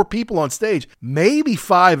 4 people on stage, maybe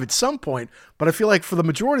 5 at some point. But I feel like for the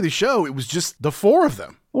majority of the show, it was just the 4 of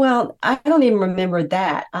them. Well, I don't even remember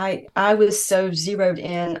that. I was so zeroed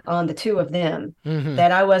in on the 2 of them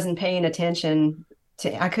that I wasn't paying attention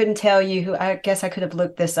to. I couldn't tell you who. I guess I could have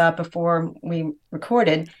looked this up before we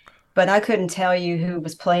recorded, but I couldn't tell you who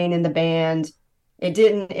was playing in the band. It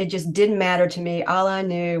just didn't matter to me. All I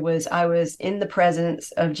knew was I was in the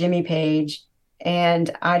presence of Jimmy Page, and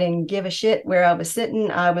I didn't give a shit where I was sitting.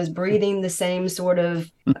 I was breathing the same sort of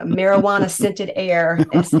marijuana scented air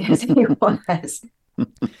as he was.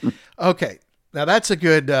 Okay. Now that's a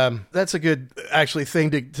good actually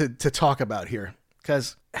thing to talk about here,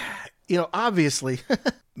 because, you know, obviously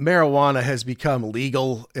marijuana has become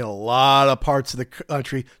legal in a lot of parts of the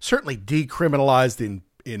country, certainly decriminalized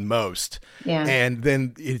in most. Yeah. And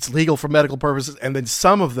then it's legal for medical purposes. And then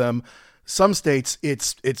some states,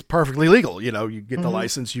 it's perfectly legal. You know, you get the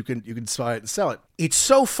license, you can buy it and sell it. It's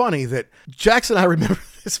so funny that Jackson and I remember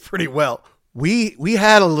this pretty well. We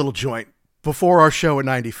had a little joint before our show in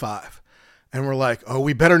 95. And we're like, oh,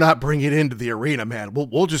 we better not bring it into the arena, man.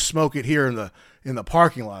 We'll just smoke it here in the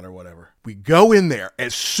parking lot or whatever. We go in there.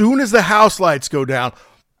 As soon as the house lights go down,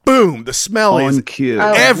 boom, the smell on is cue.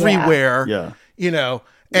 Everywhere. Yeah. You know,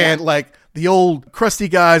 and like the old crusty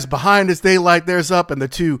guys behind us, they light theirs up, and the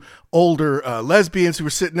 2 older lesbians who were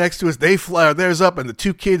sitting next to us, they flare theirs up, and the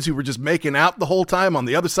 2 kids who were just making out the whole time on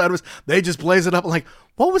the other side of us, they just blaze it up. I'm like,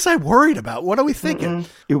 what was I worried about? What are we thinking?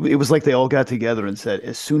 It was like they all got together and said,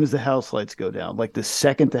 as soon as the house lights go down, like the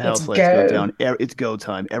second the house lights go down, it's go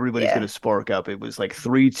time. Everybody's going to spark up. It was like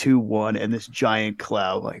 3, 2, 1, and this giant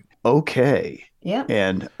cloud, like, okay. Yeah.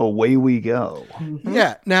 And away we go. Mm-hmm.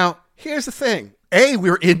 Yeah. Now, here's the thing.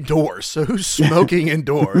 We're indoors, so who's smoking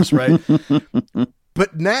indoors, right?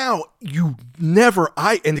 But now you never,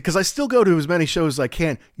 because I still go to as many shows as I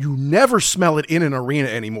can, you never smell it in an arena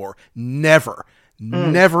anymore. Never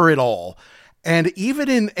at all. And even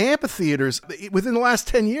in amphitheaters, within the last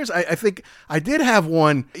 10 years, I think I did have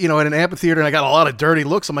one, you know, at an amphitheater, and I got a lot of dirty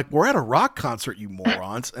looks. I'm like, we're at a rock concert, you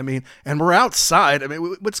morons. I mean, and we're outside. I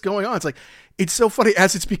mean, what's going on? It's like, it's so funny.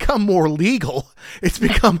 As it's become more legal, it's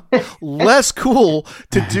become less cool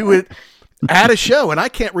to do it at a show. And I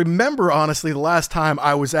can't remember, honestly, the last time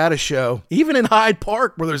I was at a show, even in Hyde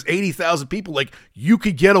Park where there's 80,000 people, like you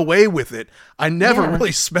could get away with it. I never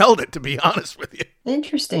really smelled it, to be honest with you.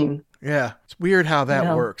 Interesting. Yeah. It's weird how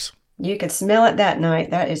that works. You could smell it that night.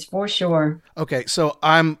 That is for sure. Okay. So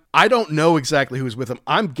I don't know exactly who was with him.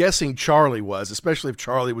 I'm guessing Charlie was, especially if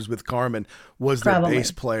Charlie was with Carmen, was the bass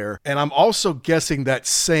player. And I'm also guessing that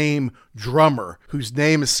same drummer whose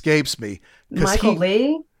name escapes me. Michael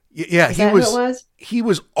Lee? Yeah, he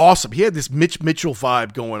was awesome. He had this Mitch Mitchell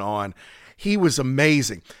vibe going on. He was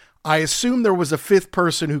amazing. I assume there was a 5th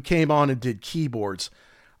person who came on and did keyboards.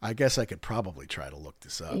 I guess I could probably try to look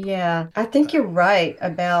this up. Yeah, I think you're right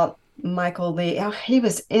about Michael Lee. Oh, he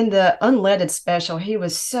was in the Unleaded special. He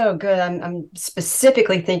was so good. I'm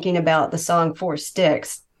specifically thinking about the song 4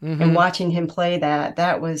 Sticks and watching him play that.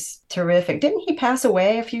 That was terrific. Didn't he pass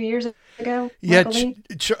away a few years ago?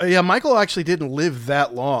 Yeah, Michael actually didn't live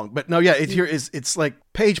that long. But no, yeah, it's like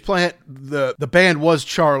Page Plant. The band was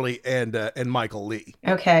Charlie and Michael Lee.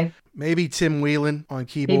 Okay. Maybe Tim Whelan on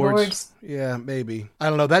keyboards. Yeah, maybe. I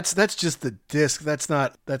don't know. That's just the disc. That's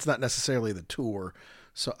not necessarily the tour.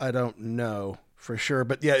 So I don't know for sure.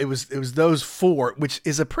 But yeah, it was those 4, which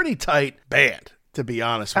is a pretty tight band. to be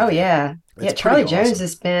honest with Oh, you. yeah. It's Yeah, Charlie pretty Jones awesome.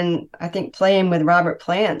 has been, I think, playing with Robert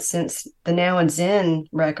Plant since the Now and Zen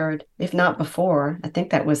record, if not before. I think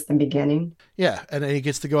that was the beginning. Yeah, and then he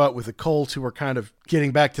gets to go out with the Colts, who are kind of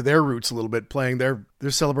getting back to their roots a little bit, they're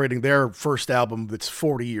celebrating their first album that's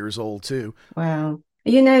 40 years old, too. Wow.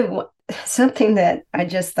 You know, something that I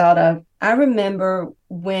just thought of, I remember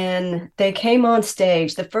when they came on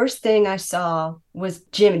stage, the first thing I saw was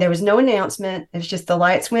Jimmy. There was no announcement. It was just the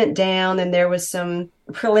lights went down and there was some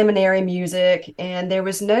preliminary music and there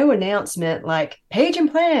was no announcement like Page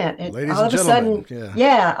and Plant. And Ladies all and of a gentlemen, sudden,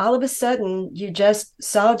 yeah, all of a sudden you just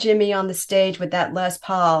saw Jimmy on the stage with that Les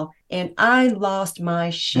Paul and I lost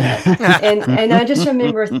my shit. and I just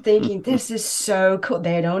remember thinking, this is so cool.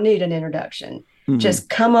 They don't need an introduction. Just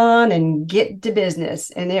come on and get to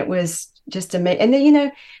business. And it was just amazing. And then, you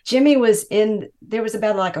know, Jimmy was there was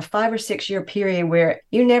about like a 5 or 6 year period where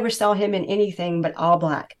you never saw him in anything but all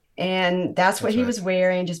black. And that's what he was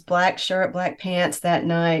wearing, just black shirt, black pants that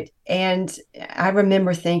night. And I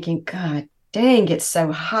remember thinking, God dang, it's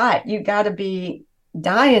so hot. You got to be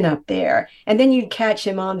dying up there. And then you'd catch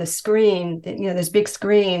him on the screen, you know, those big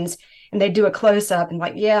screens, and they do a close up and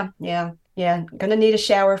like, yeah, gonna need a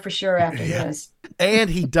shower for sure after this. And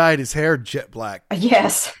he dyed his hair jet black.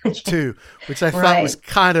 Yes. Too, which I thought was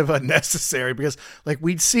kind of unnecessary because like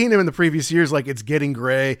we'd seen him in the previous years, like It's Getting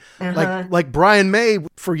Gray, like Brian May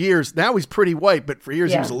for years. Now he's pretty white, but for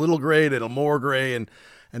years he was a little gray, then a more gray. And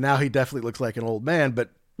now he definitely looks like an old man, but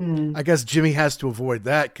I guess Jimmy has to avoid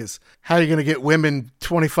that because how are you going to get women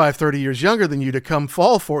 25, 30 years younger than you to come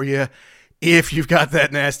fall for you if you've got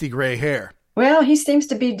that nasty gray hair? Well, he seems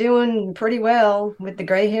to be doing pretty well with the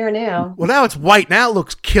gray hair now. Well, now it's white. Now it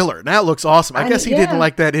looks killer. Now it looks awesome. I guess he didn't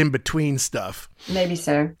like that in-between stuff. Maybe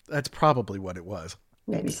so. That's probably what it was.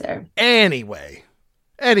 Maybe so. Anyway,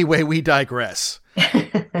 we digress.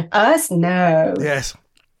 Us? No. Yes.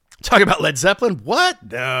 Talking about Led Zeppelin? What?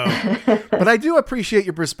 No. But I do appreciate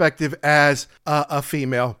your perspective as a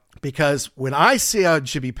female because when I see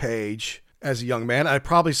Jimmy Page as a young man, I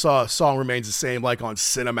probably saw A Song Remains the Same like on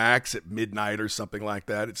Cinemax at midnight or something like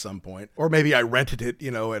that at some point. Or maybe I rented it, you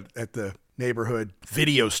know, at the neighborhood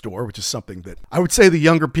video store, which is something that I would say the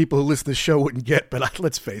younger people who listen to the show wouldn't get, but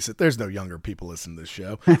let's face it, there's no younger people listening to this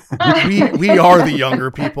show. we are the younger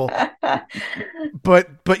people.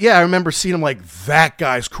 But yeah, I remember seeing him like, that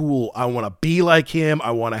guy's cool. I want to be like him. I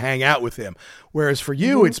want to hang out with him. Whereas for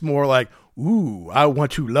you, it's more like, ooh, I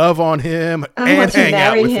want to love on him and hang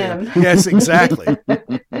out with him. Yes, exactly.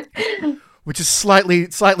 Which is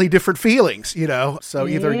slightly different feelings, you know. So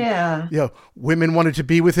either you know, women wanted to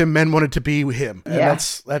be with him, men wanted to be with him. And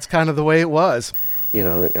that's kind of the way it was. You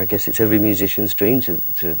know, I guess it's every musician's dream to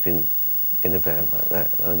have been in a band like that.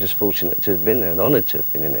 I'm just fortunate to have been there and honoured to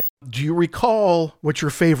have been in it. Do you recall what your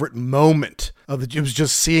favorite moment of it was,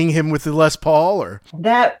 just seeing him with the Les Paul, or?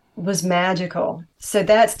 That was magical. So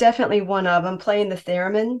that's definitely one of them. Playing the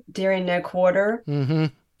theremin during No Quarter. Mm-hmm.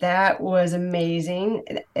 That was amazing.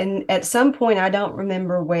 And at some point, I don't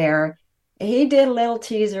remember where, he did a little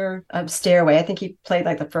teaser of Stairway. I think he played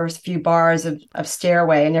like the first few bars of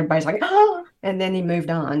Stairway, and everybody's like, oh, and then he moved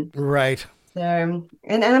on. Right. So,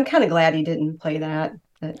 and I'm kind of glad he didn't play that.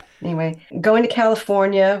 But anyway, going to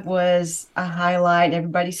California was a highlight.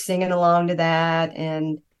 Everybody's singing along to that.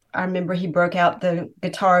 And I remember he broke out the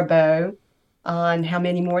guitar bow on How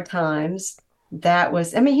Many More Times. That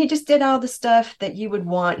was, I mean, he just did all the stuff that you would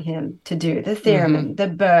want him to do, the theremin, the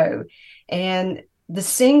bow. And the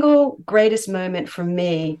single greatest moment for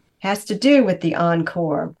me has to do with the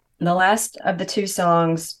encore. The last of the two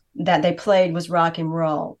songs that they played was Rock and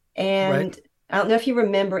Roll. And I don't know if you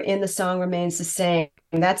remember, In the Song Remains the Same,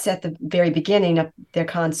 that's at the very beginning of their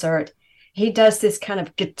concert. He does this kind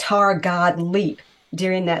of guitar god leap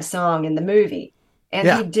during that song in the movie. And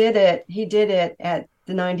he did it at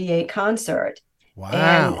the 98 concert. Wow.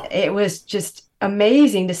 And it was just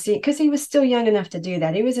amazing to see, because he was still young enough to do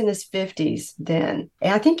that. He was in his 50s then.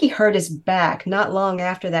 And I think he hurt his back not long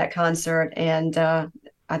after that concert. And I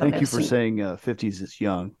don't know. Thank you for saying 50s is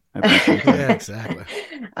young. I appreciate that. Yeah, exactly.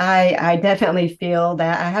 I definitely feel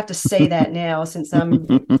that. I have to say that now since I'm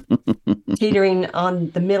teetering on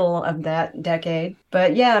the middle of that decade.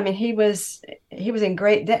 But yeah, I mean, he was in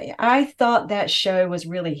great. I thought that show was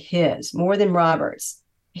really his more than Robert's.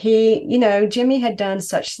 Jimmy had done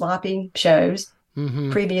such sloppy shows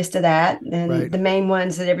previous to that, and the main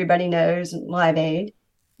ones that everybody knows, Live Aid.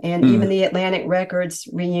 And even the Atlantic Records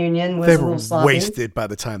reunion was a little sloppy. They were wasted by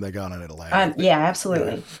the time they got on Atlantic. Yeah,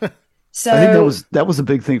 absolutely. Yeah. So I think that was a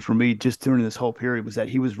big thing for me just during this whole period, was that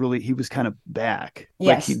he was kind of back.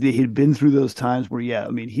 Yes. Like he'd been through those times where, I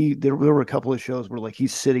mean, there were a couple of shows where like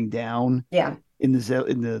he's sitting down. Yeah. in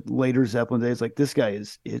the later Zeppelin days, like this guy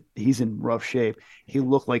he's in rough shape. He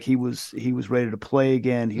looked like he was ready to play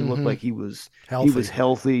again. He looked like he was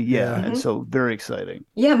healthy. Yeah. And so very exciting.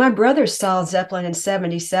 Yeah, my brother saw Zeppelin in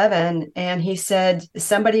 77, and he said a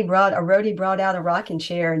roadie brought out a rocking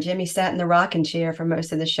chair, and Jimmy sat in the rocking chair for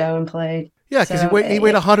most of the show and played. Yeah, because he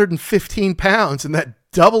weighed 115 pounds, and that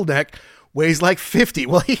double neck weighs like 50.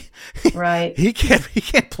 Well, he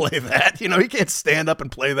can't play that. He can't stand up and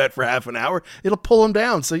play that for half an hour. It'll pull him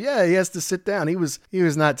down. So yeah, he has to sit down. He was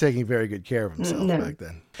not taking very good care of himself back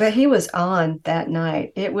then. But he was on that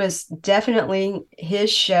night. It was definitely his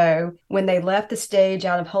show. When they left the stage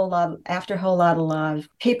after Whole Lot of Love,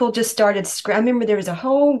 people just started screaming. I remember there was a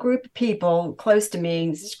whole group of people close to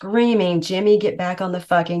me screaming, "Jimmy, get back on the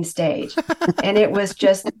fucking stage." And it was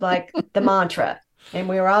just like the mantra. And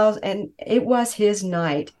it was his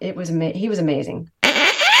night. He was amazing.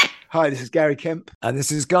 Hi, this is Gary Kemp. And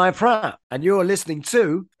this is Guy Pratt. And you're listening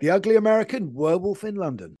to The Ugly American Werewolf in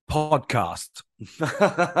London podcast.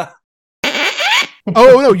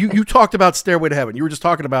 Oh, no, you talked about Stairway to Heaven. You were just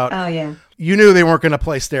talking about... Oh, yeah. You knew they weren't going to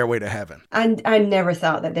play Stairway to Heaven. I never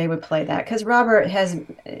thought that they would play that, because Robert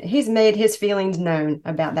he's made his feelings known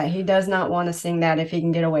about that. He does not want to sing that if he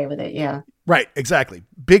can get away with it, yeah. Right, exactly.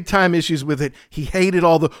 Big time issues with it. He hated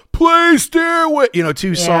all the play Stairway,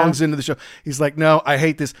 two songs into the show. He's like, no, I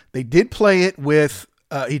hate this. They did play it with...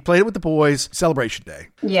 he played it with the boys, Celebration Day.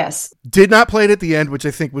 Yes. Did not play it at the end, which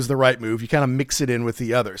I think was the right move. You kind of mix it in with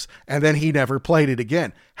the others. And then he never played it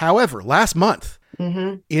again. However, last month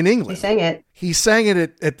in England, he sang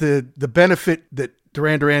it at the benefit that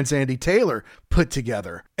Duran Duran's Andy Taylor put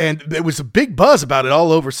together. And there was a big buzz about it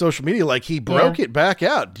all over social media. Like, he broke it back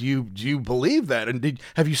out. Do you believe that? And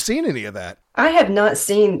have you seen any of that? I have not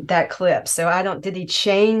seen that clip, so did he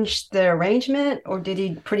change the arrangement, or did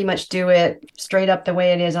he pretty much do it straight up the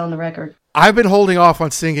way it is on the record? I've been holding off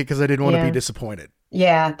on singing it because I didn't want to be disappointed.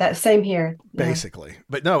 Yeah, that same here. Basically.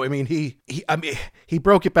 But no, I mean, he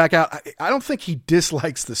broke it back out. I don't think he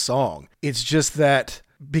dislikes the song. It's just that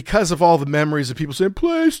because of all the memories of people saying,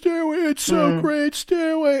 play Stairway, it's so great,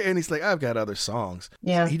 Stairway. And he's like, I've got other songs.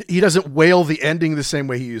 Yeah. He doesn't wail the ending the same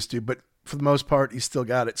way he used to, but for the most part, he's still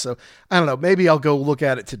got it. So I don't know, maybe I'll go look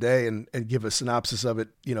at it today and give a synopsis of it,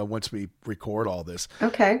 once we record all this.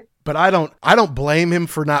 Okay. But I don't blame him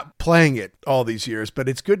for not playing it all these years, but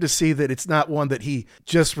it's good to see that it's not one that he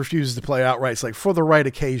just refuses to play outright. It's like, for the right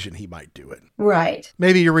occasion, he might do it. Right.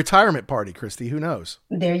 Maybe your retirement party, Christy, who knows?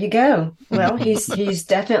 There you go. Well, he's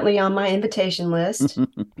definitely on my invitation list.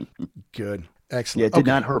 Good. Excellent. Yeah, it did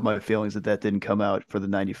not hurt my feelings that didn't come out for the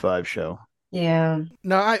 95 show. Yeah.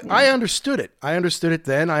 No, I understood it. I understood it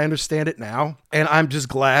then. I understand it now. And I'm just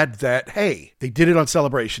glad that, hey, they did it on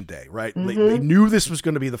Celebration Day, right? Mm-hmm. They knew this was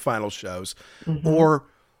going to be the final shows. Mm-hmm. Or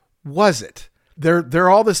was it? There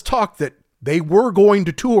all this talk that they were going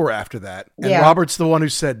to tour after that. And Robert's the one who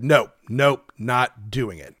said, nope, not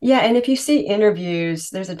doing it. Yeah, and if you see interviews,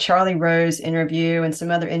 there's a Charlie Rose interview and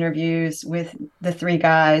some other interviews with the three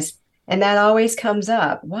guys. And that always comes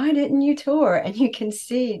up. Why didn't you tour? And you can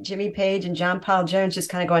see Jimmy Page and John Paul Jones just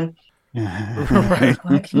kind of going, right.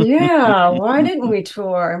 Like, yeah, why didn't we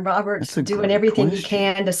tour? And Robert's doing everything he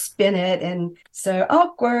can to spin it. And so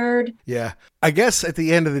awkward. Yeah. I guess at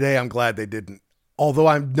the end of the day, I'm glad they didn't. Although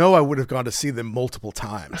I know I would have gone to see them multiple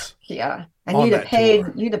times. Yeah. And you'd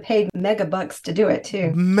have paid mega bucks to do it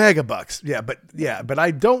too. Mega bucks. Yeah. But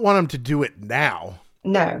I don't want them to do it now.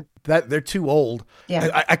 No. That they're too old.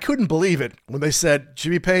 Yeah. I couldn't believe it when they said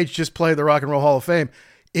Jimmy Page just played the Rock and Roll Hall of Fame.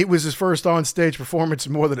 It was his first on-stage performance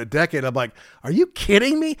in more than a decade. I'm like, are you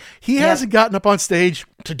kidding me? He hasn't gotten up on stage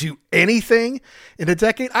to do anything in a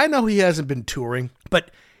decade. I know he hasn't been touring,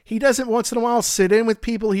 but he doesn't once in a while sit in with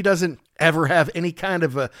people. He doesn't ever have any kind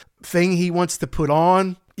of a thing he wants to put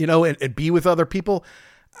on, and be with other people.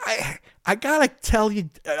 I gotta tell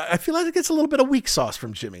you, I feel like it gets a little bit of weak sauce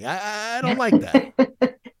from Jimmy. I don't like that.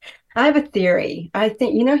 I have a theory. I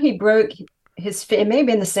think, he broke it may have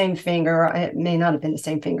been the same finger, or it may not have been the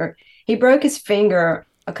same finger. He broke his finger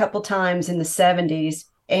a couple times in the 70s.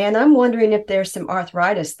 And I'm wondering if there's some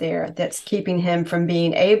arthritis there that's keeping him from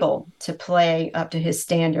being able to play up to his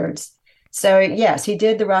standards. So yes, he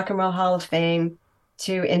did the Rock and Roll Hall of Fame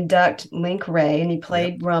to induct Link Wray, and he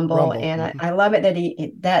played Rumble. And I love it that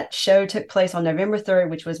that show took place on November 3rd,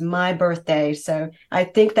 which was my birthday. So I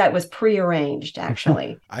think that was prearranged,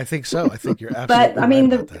 actually. I think so. I think you're absolutely But I mean,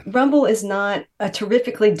 the Rumble is not a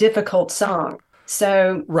terrifically difficult song.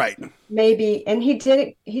 So maybe, and he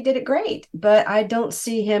did it great, but I don't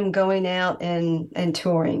see him going out and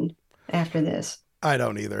touring after this. I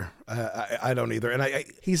don't either. I don't either. And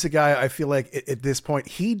he's a guy, I feel like at this point,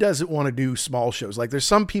 he doesn't want to do small shows. Like there's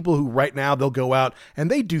some people who right now they'll go out and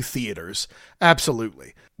they do theaters.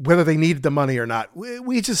 Absolutely. Whether they needed the money or not.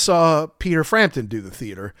 We just saw Peter Frampton do the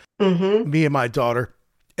theater, me and my daughter,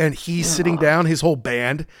 and he's sitting down. His whole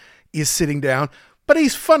band is sitting down. But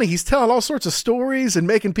he's funny. He's telling all sorts of stories and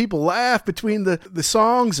making people laugh between the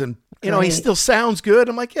songs. And, he still sounds good.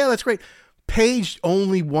 I'm like, yeah, that's great. Page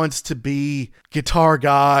only wants to be guitar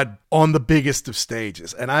god on the biggest of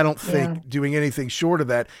stages. And I don't think doing anything short of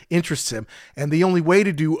that interests him. And the only way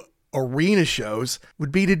to do arena shows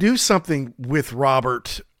would be to do something with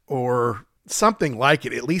Robert or something like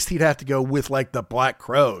it. At least he'd have to go with like the Black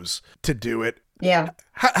Crowes to do it. Yeah.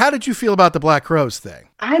 How did you feel about the Black Crowes thing?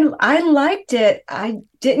 I liked it. I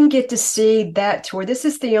didn't get to see that tour. This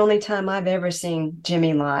is the only time I've ever seen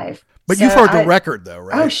Jimmy live. But you've heard the record though,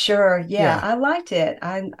 right? Oh, sure. Yeah, I liked it.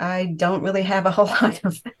 I don't really have a whole lot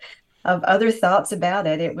of other thoughts about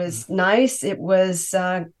it. It was nice. It was,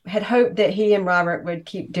 had hoped that he and Robert would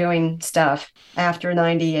keep doing stuff after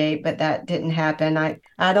 98, but that didn't happen.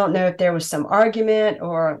 I don't know if there was some argument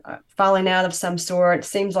or falling out of some sort.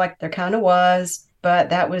 Seems like there kind of was, but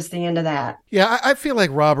that was the end of that. Yeah, I feel like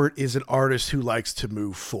Robert is an artist who likes to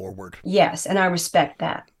move forward. Yes, and I respect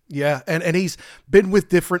that. Yeah, and he's been with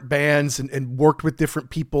different bands and worked with different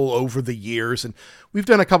people over the years. And we've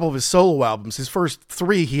done a couple of his solo albums. His first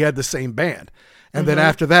 3, he had the same band. And then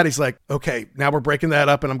after that, he's like, okay, now we're breaking that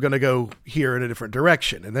up and I'm going to go here in a different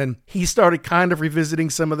direction. And then he started kind of revisiting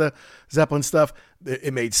some of the Zeppelin stuff.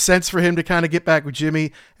 It made sense for him to kind of get back with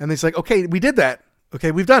Jimmy. And he's like, okay, we did that.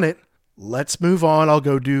 Okay, we've done it. Let's move on. I'll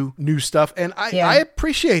go do new stuff. And I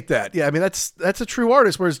appreciate that. Yeah, I mean, that's a true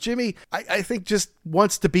artist. Whereas Jimmy, I think just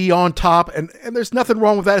wants to be on top. And there's nothing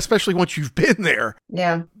wrong with that, especially once you've been there.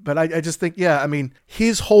 Yeah. But I just think, I mean,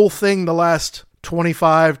 his whole thing the last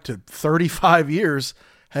 25 to 35 years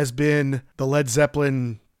has been the Led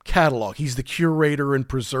Zeppelin catalog. He's the curator and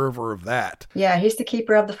preserver of that. Yeah, he's the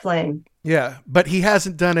keeper of the flame. Yeah, but he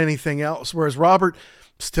hasn't done anything else. Whereas Robert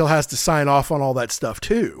still has to sign off on all that stuff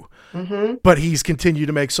too. But he's continued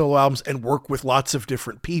to make solo albums and work with lots of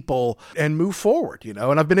different people and move forward, and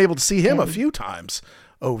I've been able to see him a few times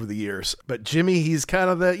over the years. But Jimmy, he's kind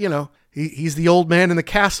of the, he's the old man in the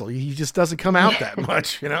castle. He just doesn't come out that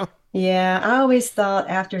much, Yeah, I always thought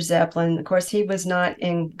after Zeppelin, of course, he was not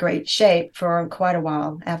in great shape for quite a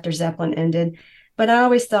while after Zeppelin ended. But I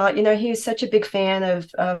always thought, he was such a big fan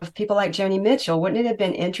of people like Joni Mitchell. Wouldn't it have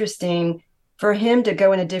been interesting for him to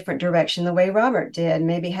go in a different direction the way Robert did?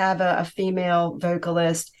 Maybe have a female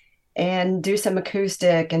vocalist and do some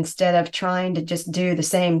acoustic instead of trying to just do the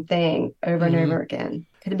same thing over and over again.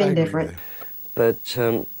 Could have been different. But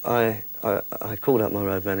I called up my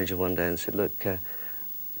road manager one day and said, look,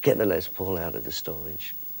 get the Les Paul out of the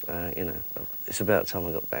storage. It's about time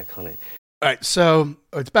I got back on it. All right, so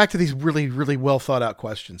it's back to these really, really well thought out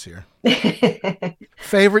questions here.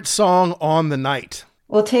 Favorite song on the night?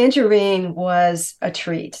 Well, Tangerine was a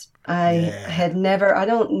treat. I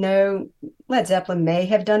don't know, Led Zeppelin may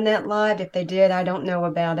have done that live. If they did, I don't know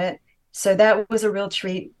about it. So that was a real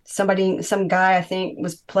treat. Some guy, I think,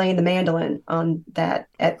 was playing the mandolin on that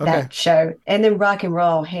that show. And then rock and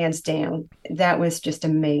roll, hands down. That was just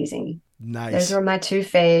amazing. Nice. Those were my 2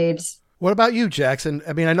 faves. What about you, Jackson?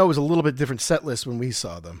 I mean, I know it was a little bit different set list when we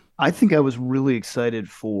saw them. I think I was really excited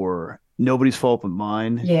for Nobody's Fault But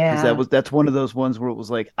Mine. Yeah. That's one of those ones where it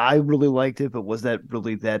was like, I really liked it, but was that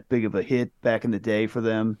really that big of a hit back in the day for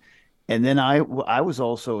them? And then I was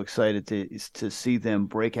also excited to see them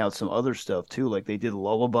break out some other stuff too. Like they did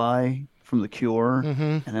Lullaby from The Cure.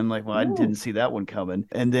 And I'm like, well, I didn't see that one coming.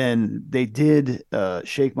 And then they did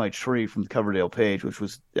Shake My Tree from the Coverdale Page, which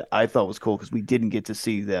I thought was cool because we didn't get to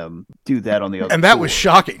see them do that on the other And that tour. was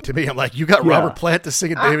shocking to me. I'm like, you got Robert Plant to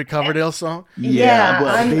sing a David Coverdale song? Yeah,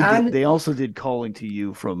 well, they also did Calling to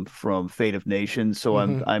You from Fate of Nations. So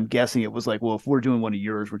I'm guessing it was like, well, if we're doing one of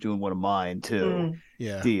yours, we're doing one of mine too.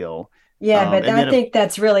 Deal. Yeah, but I think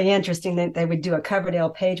that's really interesting that they would do a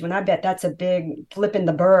Coverdale Page when I bet that's a big flipping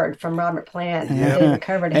the bird from Robert Plant and David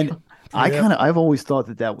Coverdale. And I've always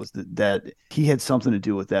thought that was that he had something to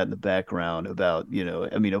do with that in the background about,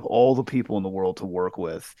 of all the people in the world to work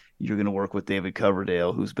with, you're going to work with David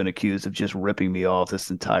Coverdale, who's been accused of just ripping me off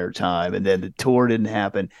this entire time. And then the tour didn't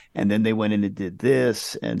happen. And then they went in and did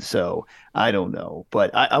this. And so I don't know.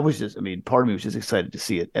 But I was just, part of me was just excited to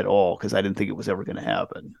see it at all because I didn't think it was ever going to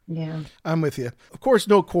happen. Yeah. I'm with you. Of course,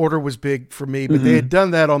 No Quarter was big for me, but they had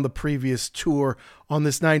done that on the previous tour on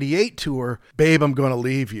this 98 tour, Babe, I'm Gonna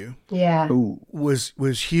Leave You. Yeah. Was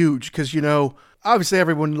huge because, obviously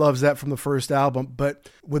everyone loves that from the first album, but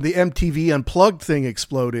when the MTV Unplugged thing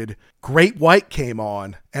exploded, Great White came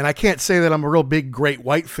on, and I can't say that I'm a real big Great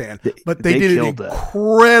White fan, but they did an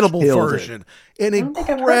incredible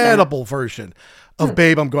version of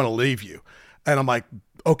Babe, I'm Gonna Leave You. And I'm like,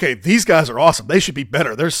 okay, these guys are awesome. They should be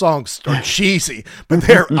better. Their songs are cheesy, but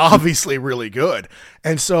they're obviously really good.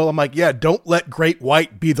 And so I'm like, yeah, don't let Great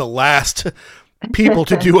White be the last people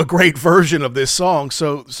to do a great version of this song.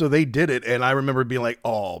 So they did it. And I remember being like,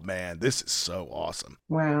 oh man, this is so awesome.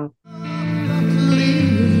 Wow.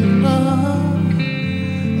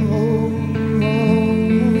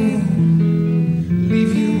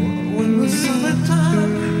 Leave you when the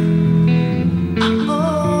summertime.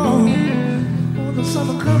 The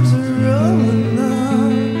summer comes around now.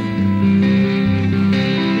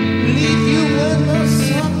 Leave you when the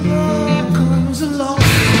summer comes along.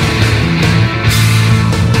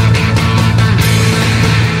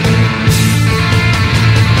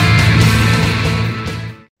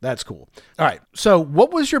 That's cool. All right. So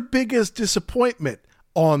what was your biggest disappointment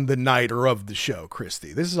on the night or of the show,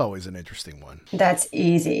 Christy? This is always an interesting one. That's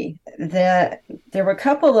easy. There were a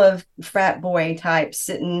couple of frat boy types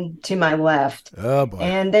sitting to my left. Oh boy.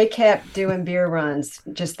 And they kept doing beer runs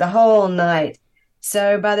just the whole night.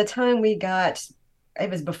 So by the time it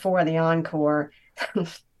was before the encore,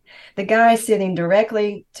 the guy sitting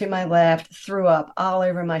directly to my left threw up all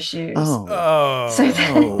over my shoes.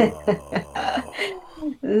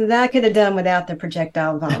 That could have done without the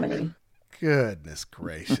projectile vomiting. Goodness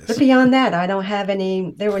gracious. But beyond that, I don't have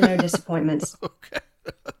there were no disappointments. Okay.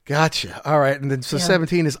 Gotcha. All right. And then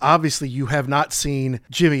 17 is obviously you have not seen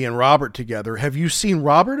Jimmy and Robert together. Have you seen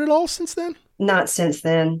Robert at all since then? Not since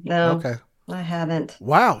then. No. Okay. I haven't.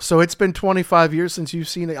 Wow. So it's been 25 years since you've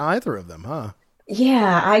seen either of them, huh?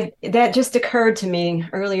 Yeah, that just occurred to me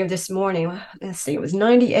earlier this morning. Let's see, it was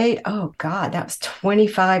 98. Oh God, that was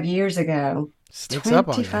 25 years ago. Sneaks up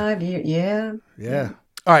on you. 25 years. Yeah. Yeah.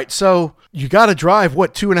 All right. So you got to drive,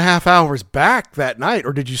 2.5 hours back that night,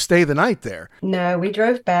 or did you stay the night there? No, we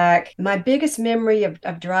drove back. My biggest memory of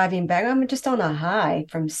driving back, I'm just on a high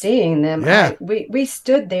from seeing them. Yeah. We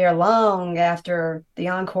stood there long after the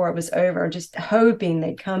encore was over, just hoping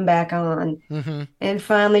they'd come back on. Mm-hmm. And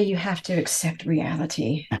finally, you have to accept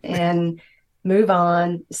reality and move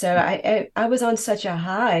on. So I was on such a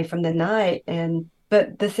high from the night,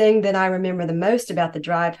 but the thing that I remember the most about the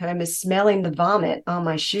drive home is smelling the vomit on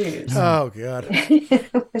my shoes. Oh, God. It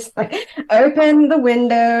was like, open the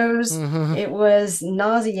windows. Mm-hmm. It was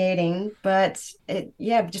nauseating, but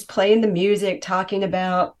just playing the music, talking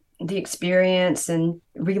about the experience and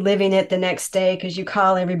reliving it the next day because you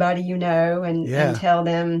call everybody and tell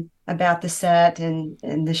them about the set and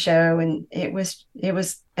the show. And it was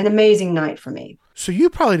an amazing night for me. So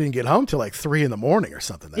you probably didn't get home till like 3 a.m. or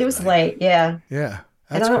something. It was late. Yeah. Yeah.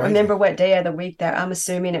 And I don't remember what day of the week that. I'm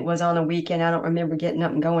assuming it was on a weekend. I don't remember getting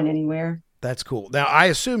up and going anywhere. That's cool. Now, I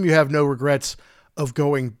assume you have no regrets of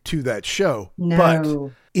going to that show. No.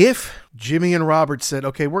 But if Jimmy and Robert said,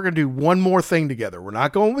 okay, we're going to do one more thing together. We're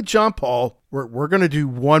not going with John Paul. We're going to do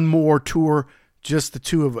one more tour, just the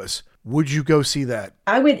two of us. Would you go see that?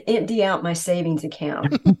 I would empty out my savings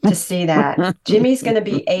account to see that. Jimmy's going to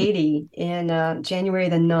be 80 in January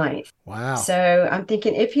the 9th. Wow. So I'm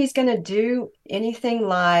thinking if he's going to do anything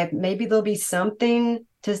live, maybe there'll be something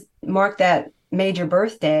to mark that major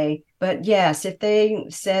birthday. But yes, if they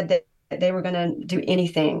said that they were going to do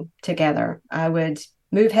anything together, I would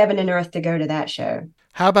move heaven and earth to go to that show.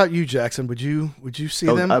 How about you, Jackson? Would you see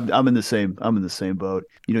them? I'm in the same boat.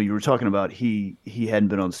 You were talking about he hadn't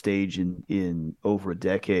been on stage in over a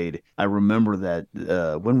decade. I remember that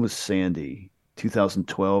when was Sandy?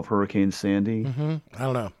 2012 Hurricane Sandy. Mm-hmm. I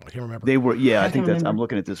don't know. I can't remember. They were I think that's. I'm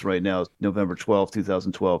looking at this right now. November 12th,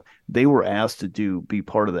 2012. They were asked to be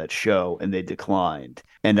part of that show and they declined.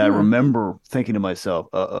 And I remember thinking to myself,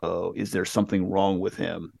 is there something wrong with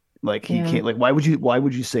him? Like he can't, like, why would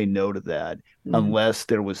you say no to that unless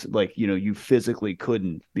there was you physically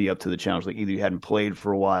couldn't be up to the challenge. Like either you hadn't played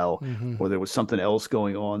for a while or there was something else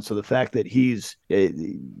going on. So the fact that he's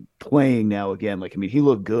playing now again, he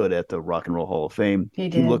looked good at the Rock and Roll Hall of Fame. He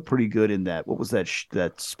did. He looked pretty good in that. What was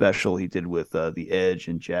that special he did with The Edge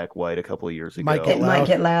and Jack White a couple of years ago? Might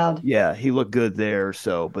Get Loud. Yeah, he looked good there.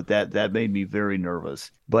 So, but that made me very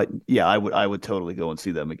nervous. But yeah, I would totally go and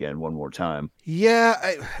see them again one more time.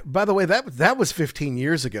 Yeah. By the way, that was 15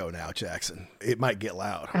 years ago now, Jackson. It Might Get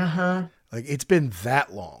Loud. Uh-huh. Like it's been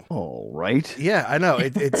that long. All right. Yeah, I know.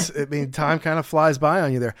 Time kind of flies by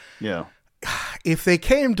on you there. Yeah. If they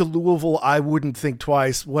came to Louisville, I wouldn't think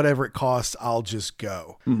twice. Whatever it costs, I'll just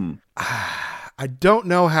go. Mm-hmm. I don't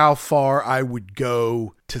know how far I would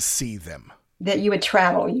go to see them. That you would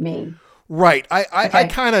travel, you mean? Right. I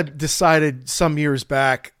kind of decided some years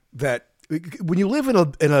back that when you live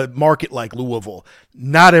in a market like Louisville,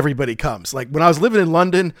 not everybody comes. Like when I was living in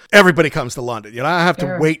London, everybody comes to London. You know, I don't have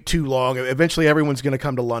to wait too long. Eventually everyone's going to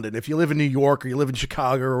come to London. If you live in New York or you live in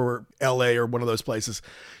Chicago or LA or one of those places,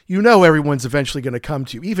 you know everyone's eventually going to come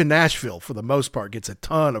to you. Even Nashville, for the most part, gets a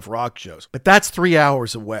ton of rock shows. But that's 3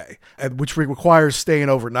 hours away, which requires staying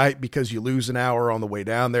overnight because you lose an hour on the way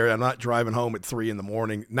down there. I'm not driving home at 3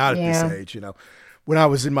 a.m, not at this age, you know. When I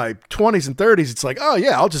was in my 20s and 30s, it's like, oh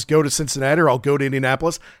yeah, I'll just go to Cincinnati or I'll go to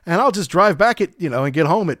Indianapolis and I'll just drive back at, and get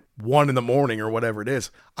home at 1 a.m. or whatever it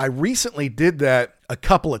is. I recently did that a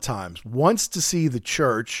couple of times. Once to see the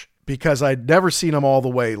Church because I'd never seen them all the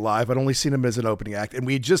way live. I'd only seen them as an opening act. And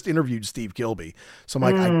we had just interviewed Steve Kilbey. So I'm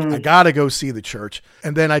like, I got to go see the Church.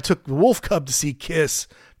 And then I took the Wolf Cub to see Kiss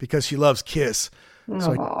because she loves Kiss.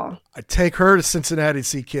 So I take her to Cincinnati to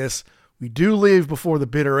see Kiss. We do leave before the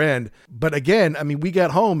bitter end. But again, I mean, we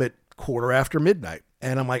got home at midnight.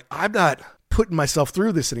 And I'm like, I'm not putting myself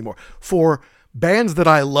through this anymore. For bands that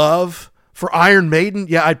I love, for Iron Maiden,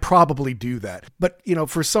 yeah, I'd probably do that. But,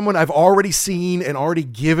 for someone I've already seen and already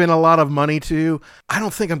given a lot of money to, I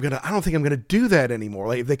don't think I'm going to do that anymore.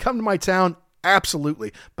 Like if they come to my town,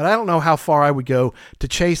 absolutely. But I don't know how far I would go to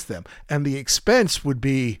chase them. And the expense would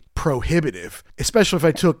be prohibitive, especially if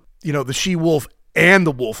I took, the She-Wolf and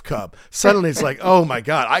the Wolf Cub. Suddenly it's like, oh my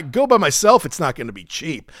God, I go by myself. It's not going to be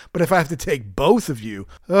cheap. But if I have to take both of you,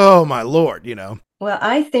 oh my Lord, Well,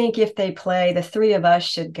 I think if they play, the three of us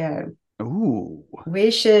should go. Ooh.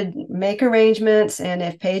 We should make arrangements. And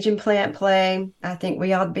if Page and Plant play, I think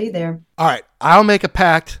we ought to be there. All right. I'll make a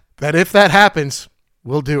pact that if that happens,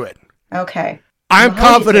 we'll do it. Okay. I'm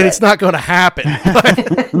confident it's not going to happen.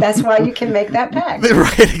 That's why you can make that pact.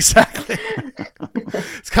 Right, exactly.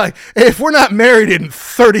 It's kind of like, hey, if we're not married in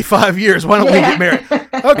 35 years, why don't we get married?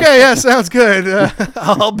 Okay, yeah, sounds good.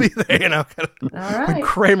 I'll be there, All right.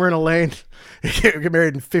 Kramer and Elaine get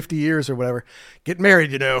married in 50 years or whatever. Get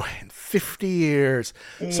married, in 50 years.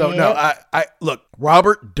 Yep. So, no, I look,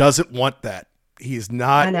 Robert doesn't want that. He's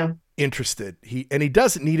not interested. He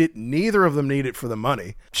doesn't need it. Neither of them need it for the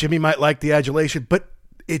money. Jimmy might like the adulation, but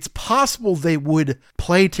it's possible they would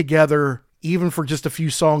play together even for just a few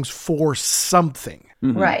songs for something.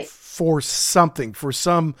 Mm-hmm. Right. For something, for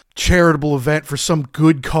some charitable event, for some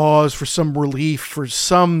good cause, for some relief, for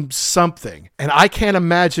something. And I can't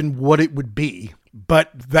imagine what it would be, but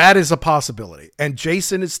that is a possibility. And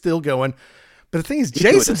Jason is still going. But the thing is,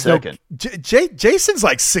 Jason's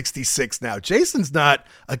like 66 now. Jason's not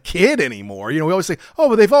a kid anymore. We always say, oh,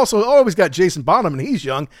 but they've also always got Jason Bonham and he's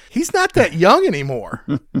young. He's not that young anymore.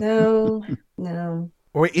 No.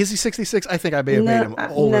 Or is he 66? I think I may have made him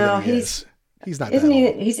older than he is. He's not that old.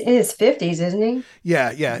 He's in his 50s, isn't he?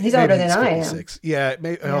 Yeah. He's older than I am. Yeah,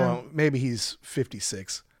 maybe he's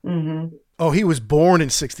 56. Mm-hmm. Oh, he was born in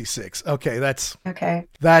 66. Okay, that's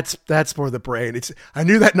for the brain. I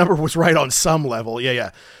knew that number was right on some level. Yeah.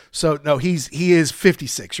 So no, he is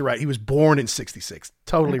 56. You're right. He was born in 66.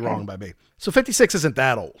 Totally wrong by me. So 56 isn't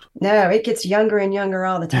that old. No, it gets younger and younger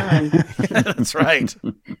all the time. That's right.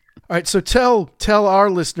 All right. So tell our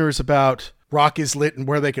listeners about Rock is Lit and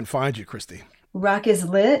where they can find you, Christy. Rock is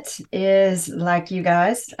Lit is, like you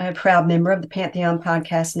guys, a proud member of the Pantheon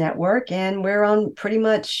Podcast Network, and we're on pretty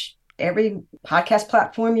much every podcast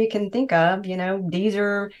platform you can think of,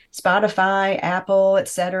 Deezer, Spotify, Apple, et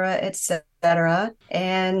cetera, et cetera.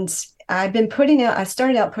 And I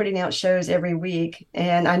started out putting out shows every week,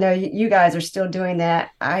 and I know you guys are still doing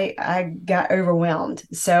that. I got overwhelmed.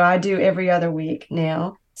 So I do every other week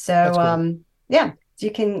now. So, cool. So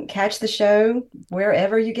you can catch the show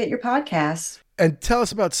wherever you get your podcasts. And tell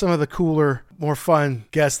us about some of the cooler, more fun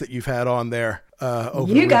guests that you've had on there.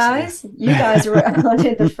 You guys were on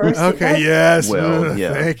in the first. Okay, yes. Well,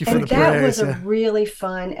 yeah. Thank you for the praise. That was a really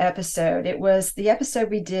fun episode. It was the episode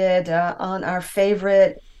we did on our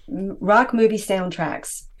favorite rock movie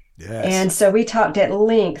soundtracks. Yes. And so we talked at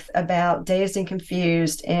length about Dazed and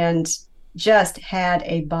Confused and just had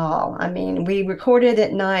a ball. I mean, we recorded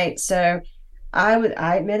at night, so I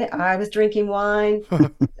admit it, I was drinking wine.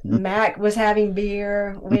 Mac was having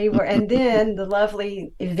beer. And then the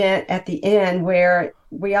lovely event at the end where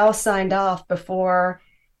we all signed off before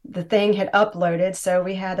the thing had uploaded. So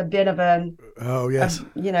we had a bit of a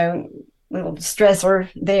little stressor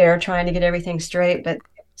there trying to get everything straight. But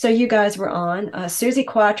so you guys were on. Susie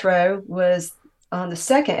Quattro was on the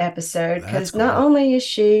second episode, because not only is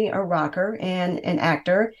she a rocker and an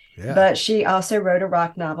actor, but she also wrote a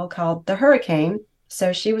rock novel called The Hurricane.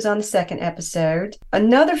 So she was on the second episode.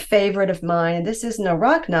 Another favorite of mine, and this isn't a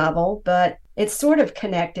rock novel, but it's sort of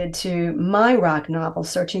connected to my rock novel,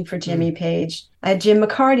 Searching for Jimmy Page. I had Jim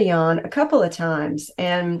McCarty on a couple of times,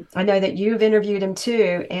 and I know that you've interviewed him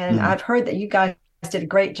too, and I've heard that you guys did a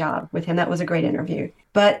great job with him. That was a great interview.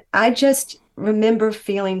 But I just remember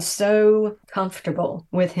feeling so comfortable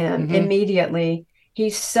with him immediately.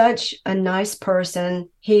 He's such a nice person.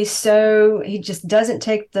 He just doesn't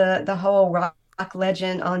take the whole rock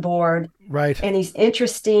legend on board. Right. And he's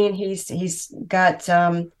interesting. He's got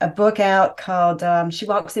a book out called She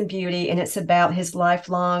Walks in Beauty, and it's about his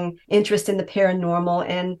lifelong interest in the paranormal.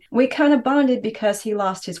 And we kind of bonded because he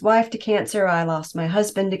lost his wife to cancer. I lost my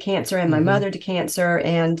husband to cancer and my mother to cancer.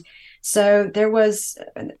 And so there was,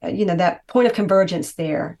 that point of convergence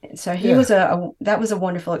there. So he was that was a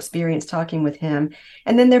wonderful experience talking with him.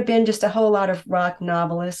 And then there've been just a whole lot of rock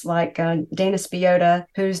novelists like Dana Spiotta,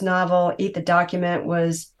 whose novel Eat the Document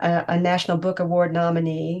was a National Book Award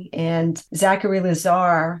nominee, and Zachary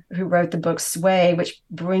Lazar, who wrote the book Sway, which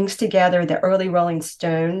brings together the early Rolling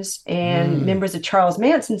Stones and members of Charles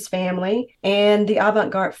Manson's family and the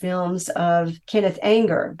avant-garde films of Kenneth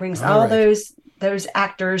Anger, brings all those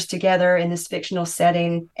actors together in this fictional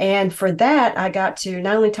setting. And for that, I got to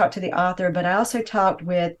not only talk to the author, but I also talked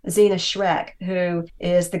with Zena Schreck, who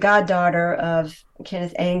is the goddaughter of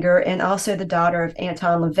Kenneth Anger and also the daughter of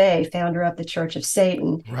Anton LaVey, founder of the Church of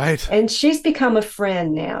Satan. Right. And she's become a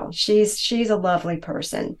friend now. She's a lovely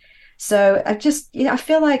person. So I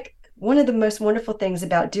feel like one of the most wonderful things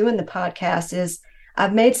about doing the podcast is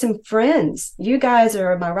I've made some friends. You guys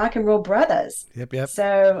are my rock and roll brothers. Yep.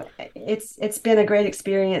 So it's been a great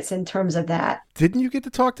experience in terms of that. Didn't you get to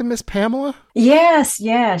talk to Miss Pamela? Yes.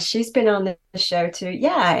 She's been on the show too.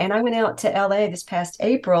 Yeah. And I went out to LA this past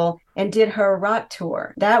April and did her rock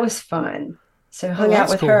tour. That was fun. So hung out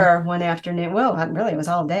with her one afternoon. Well, it was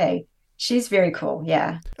all day. She's very cool.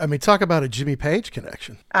 Yeah. I mean, talk about a Jimmy Page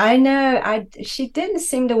connection. I know. She didn't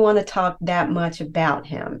seem to want to talk that much about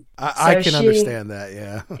him. I can understand that.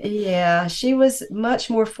 Yeah. Yeah. She was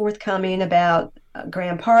much more forthcoming about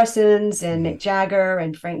Graham Parsons and Mick Jagger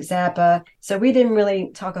and Frank Zappa. So we didn't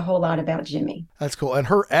really talk a whole lot about Jimmy. That's cool. And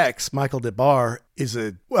her ex, Michael DeBar, is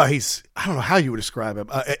I don't know how you would describe him.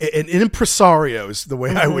 An impresario is the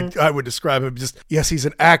way I would describe him. He's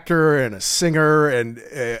an actor and a singer and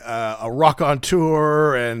a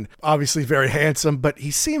raconteur and obviously very handsome, but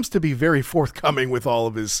he seems to be very forthcoming with all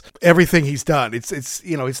of everything he's done.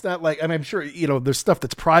 It's not like, I'm sure, there's stuff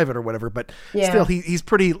that's private or whatever, but still he's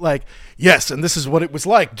pretty like, yes. And this is what it was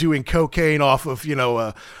like doing cocaine off of,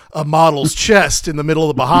 a model's chest in the middle of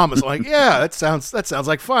the Bahamas. I'm like, yeah, that sounds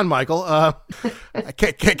like fun, Michael. I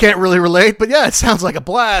can't really relate, but yeah, it sounds like a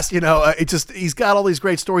blast. He's got all these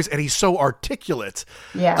great stories and he's so articulate.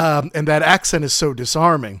 Yeah. And that accent is so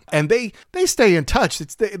disarming. And they stay in touch.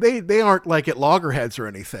 They aren't like at loggerheads or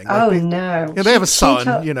anything. No. They have a son,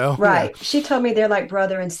 Right. Yeah. She told me they're like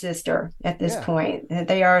brother and sister at this point.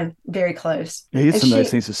 They are very close. Yeah, he had some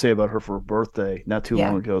nice things to say about her for her birthday not too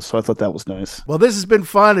long ago. So I thought that was nice. Well, this has been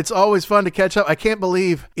fun. It's always fun to catch up. I can't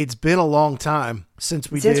believe it's been a long time since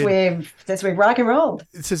we've rock and rolled.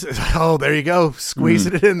 There you go.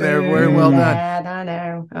 Squeezing it in there. Very well done. I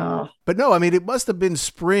know. Oh. But no, it must have been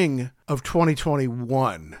spring of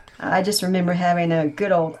 2021. I just remember having a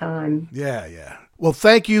good old time. Yeah. Well,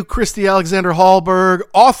 thank you, Christy Alexander Hallberg,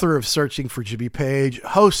 author of Searching for Jimmy Page,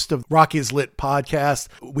 host of Rock is Lit podcast.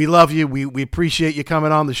 We love you. We appreciate you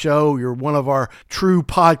coming on the show. You're one of our true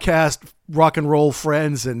podcast rock and roll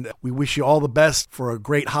friends, and we wish you all the best for a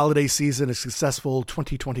great holiday season, a successful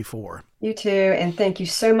 2024. You too, and thank you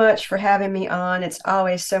so much for having me on. It's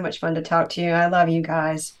always so much fun to talk to you. I love you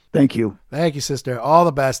guys. Thank you. Thank you, sister. All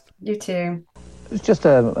the best. You too. It was just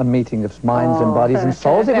a meeting of minds and bodies and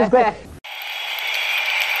souls. It was great.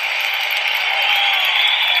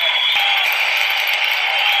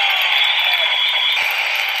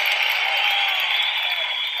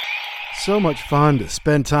 So much fun to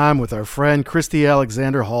spend time with our friend Christy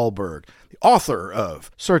Alexander Hallberg, the author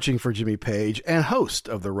of Searching for Jimmy Page and host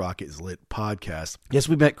of the Rock is Lit podcast. Yes,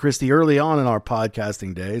 we met Christy early on in our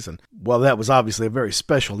podcasting days, and that was obviously a very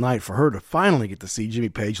special night for her to finally get to see Jimmy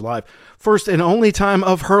Page live. First and only time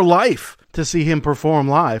of her life to see him perform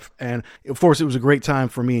live. And of course, it was a great time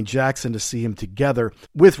for me and Jackson to see him together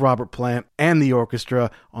with Robert Plant and the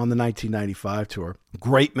orchestra on the 1995 tour.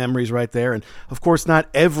 Great memories right there. And of course, not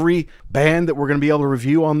every band that we're going to be able to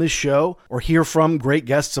review on this show or hear from great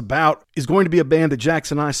guests about is going to be a band that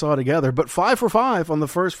Jax and I saw together, but 5 for 5 on the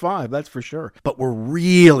first 5, that's for sure. But we're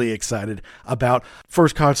really excited about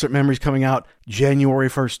First Concert Memories coming out January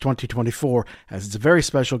 1st, 2024, as it's a very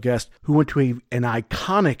special guest who went to an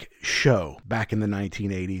iconic show back in the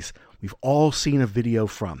 1980s. We've all seen a video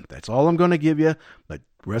from. That's all I'm going to give you, but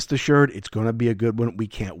rest assured, it's going to be a good one. We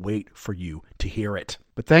can't wait for you to hear it.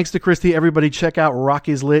 But thanks to Christy, everybody check out Rock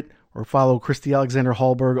is Lit or follow Christy Alexander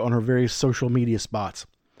Hallberg on her various social media spots.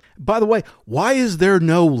 By the way, why is there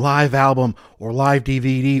no live album or live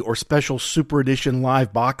DVD or special Super Edition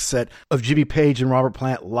live box set of Jimmy Page and Robert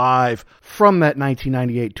Plant live from that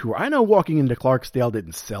 1998 tour? I know Walking into Clarksdale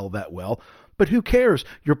didn't sell that well, but who cares?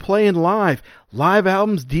 You're playing live. Live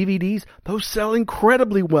albums, DVDs, those sell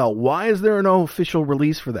incredibly well. Why is there no official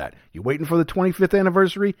release for that? You waiting for the 25th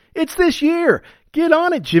anniversary? It's this year. Get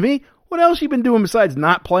on it, Jimmy. What else you been doing besides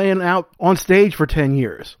not playing out on stage for 10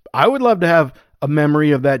 years? I would love to have a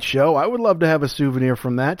memory of that show. I would love to have a souvenir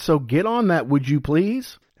from that. So get on that, would you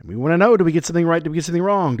please? And we want to know, did we get something right? Did we get something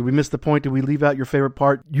wrong? Did we miss the point? Did we leave out your favorite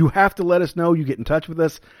part? You have to let us know. You get in touch with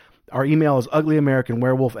us. Our email is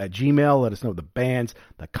uglyamericanwerewolf@gmail.com. Let us know the bands,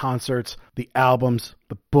 the concerts, the albums,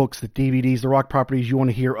 the books, the DVDs, the rock properties you want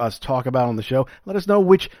to hear us talk about on the show. Let us know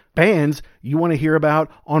which bands you want to hear about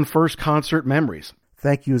on First Concert Memories.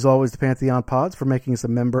 Thank you, as always, to Pantheon Pods for making us a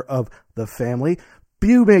member of the family.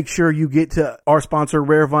 You make sure you get to our sponsor,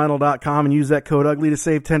 rarevinyl.com, and use that code UGLY to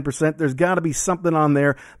save 10%. There's got to be something on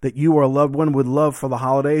there that you or a loved one would love for the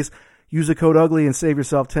holidays. Use the code UGLY and save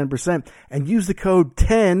yourself 10%. And use the code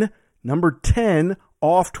 10, number 10,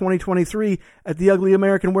 off 2023 at the Ugly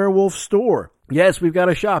American Werewolf store. Yes, we've got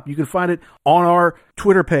a shop. You can find it on our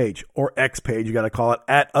Twitter page, or X page, you got to call it,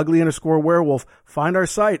 at @ugly_werewolf. Find our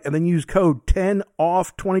site and then use code 10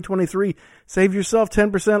 off 2023. Save yourself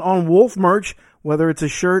 10% on wolf merch, whether it's a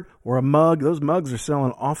shirt or a mug. Those mugs are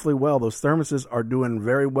selling awfully well. Those thermoses are doing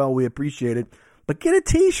very well. We appreciate it. But get a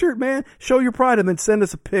t-shirt, man. Show your pride and then send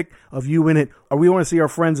us a pic of you in it. Or we want to see our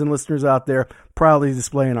friends and listeners out there proudly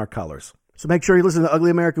displaying our colors. So make sure you listen to Ugly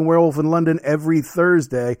American Werewolf in London every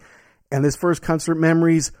Thursday. And this First Concert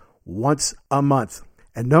Memories once a month.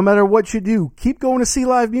 And no matter what you do, keep going to see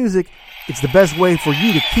live music. It's the best way for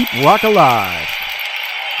you to keep rock alive.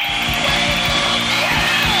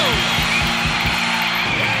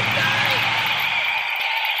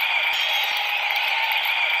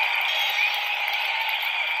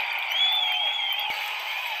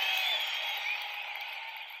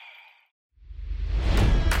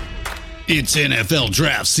 It's NFL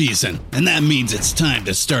draft season, and that means it's time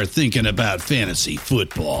to start thinking about fantasy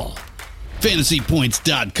football.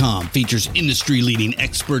 FantasyPoints.com features industry-leading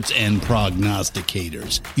experts and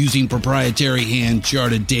prognosticators using proprietary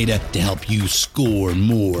hand-charted data to help you score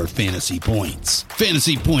more fantasy points.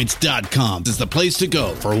 FantasyPoints.com is the place to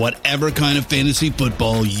go for whatever kind of fantasy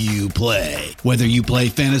football you play. Whether you play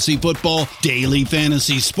fantasy football, daily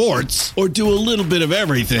fantasy sports, or do a little bit of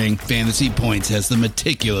everything, Fantasy Points has the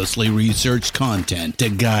meticulously researched content to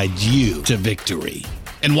guide you to victory.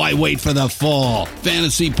 And why wait for the fall?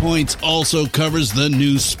 Fantasy Points also covers the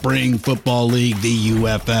new spring football league, the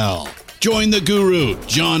UFL. Join the guru,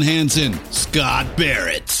 John Hansen, Scott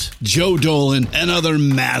Barrett, Joe Dolan, and other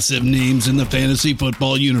massive names in the fantasy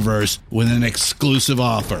football universe with an exclusive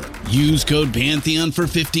offer. Use code Pantheon for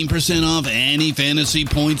 15% off any Fantasy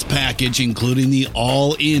Points package, including the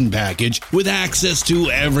all-in package, with access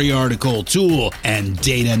to every article, tool, and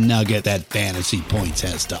data nugget that Fantasy Points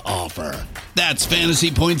has to offer. That's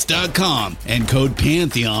FantasyPoints.com and code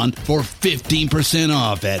Pantheon for 15%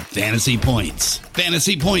 off at Fantasy Points.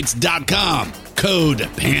 FantasyPoints.com, code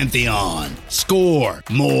Pantheon. Score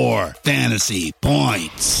more fantasy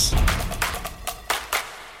points.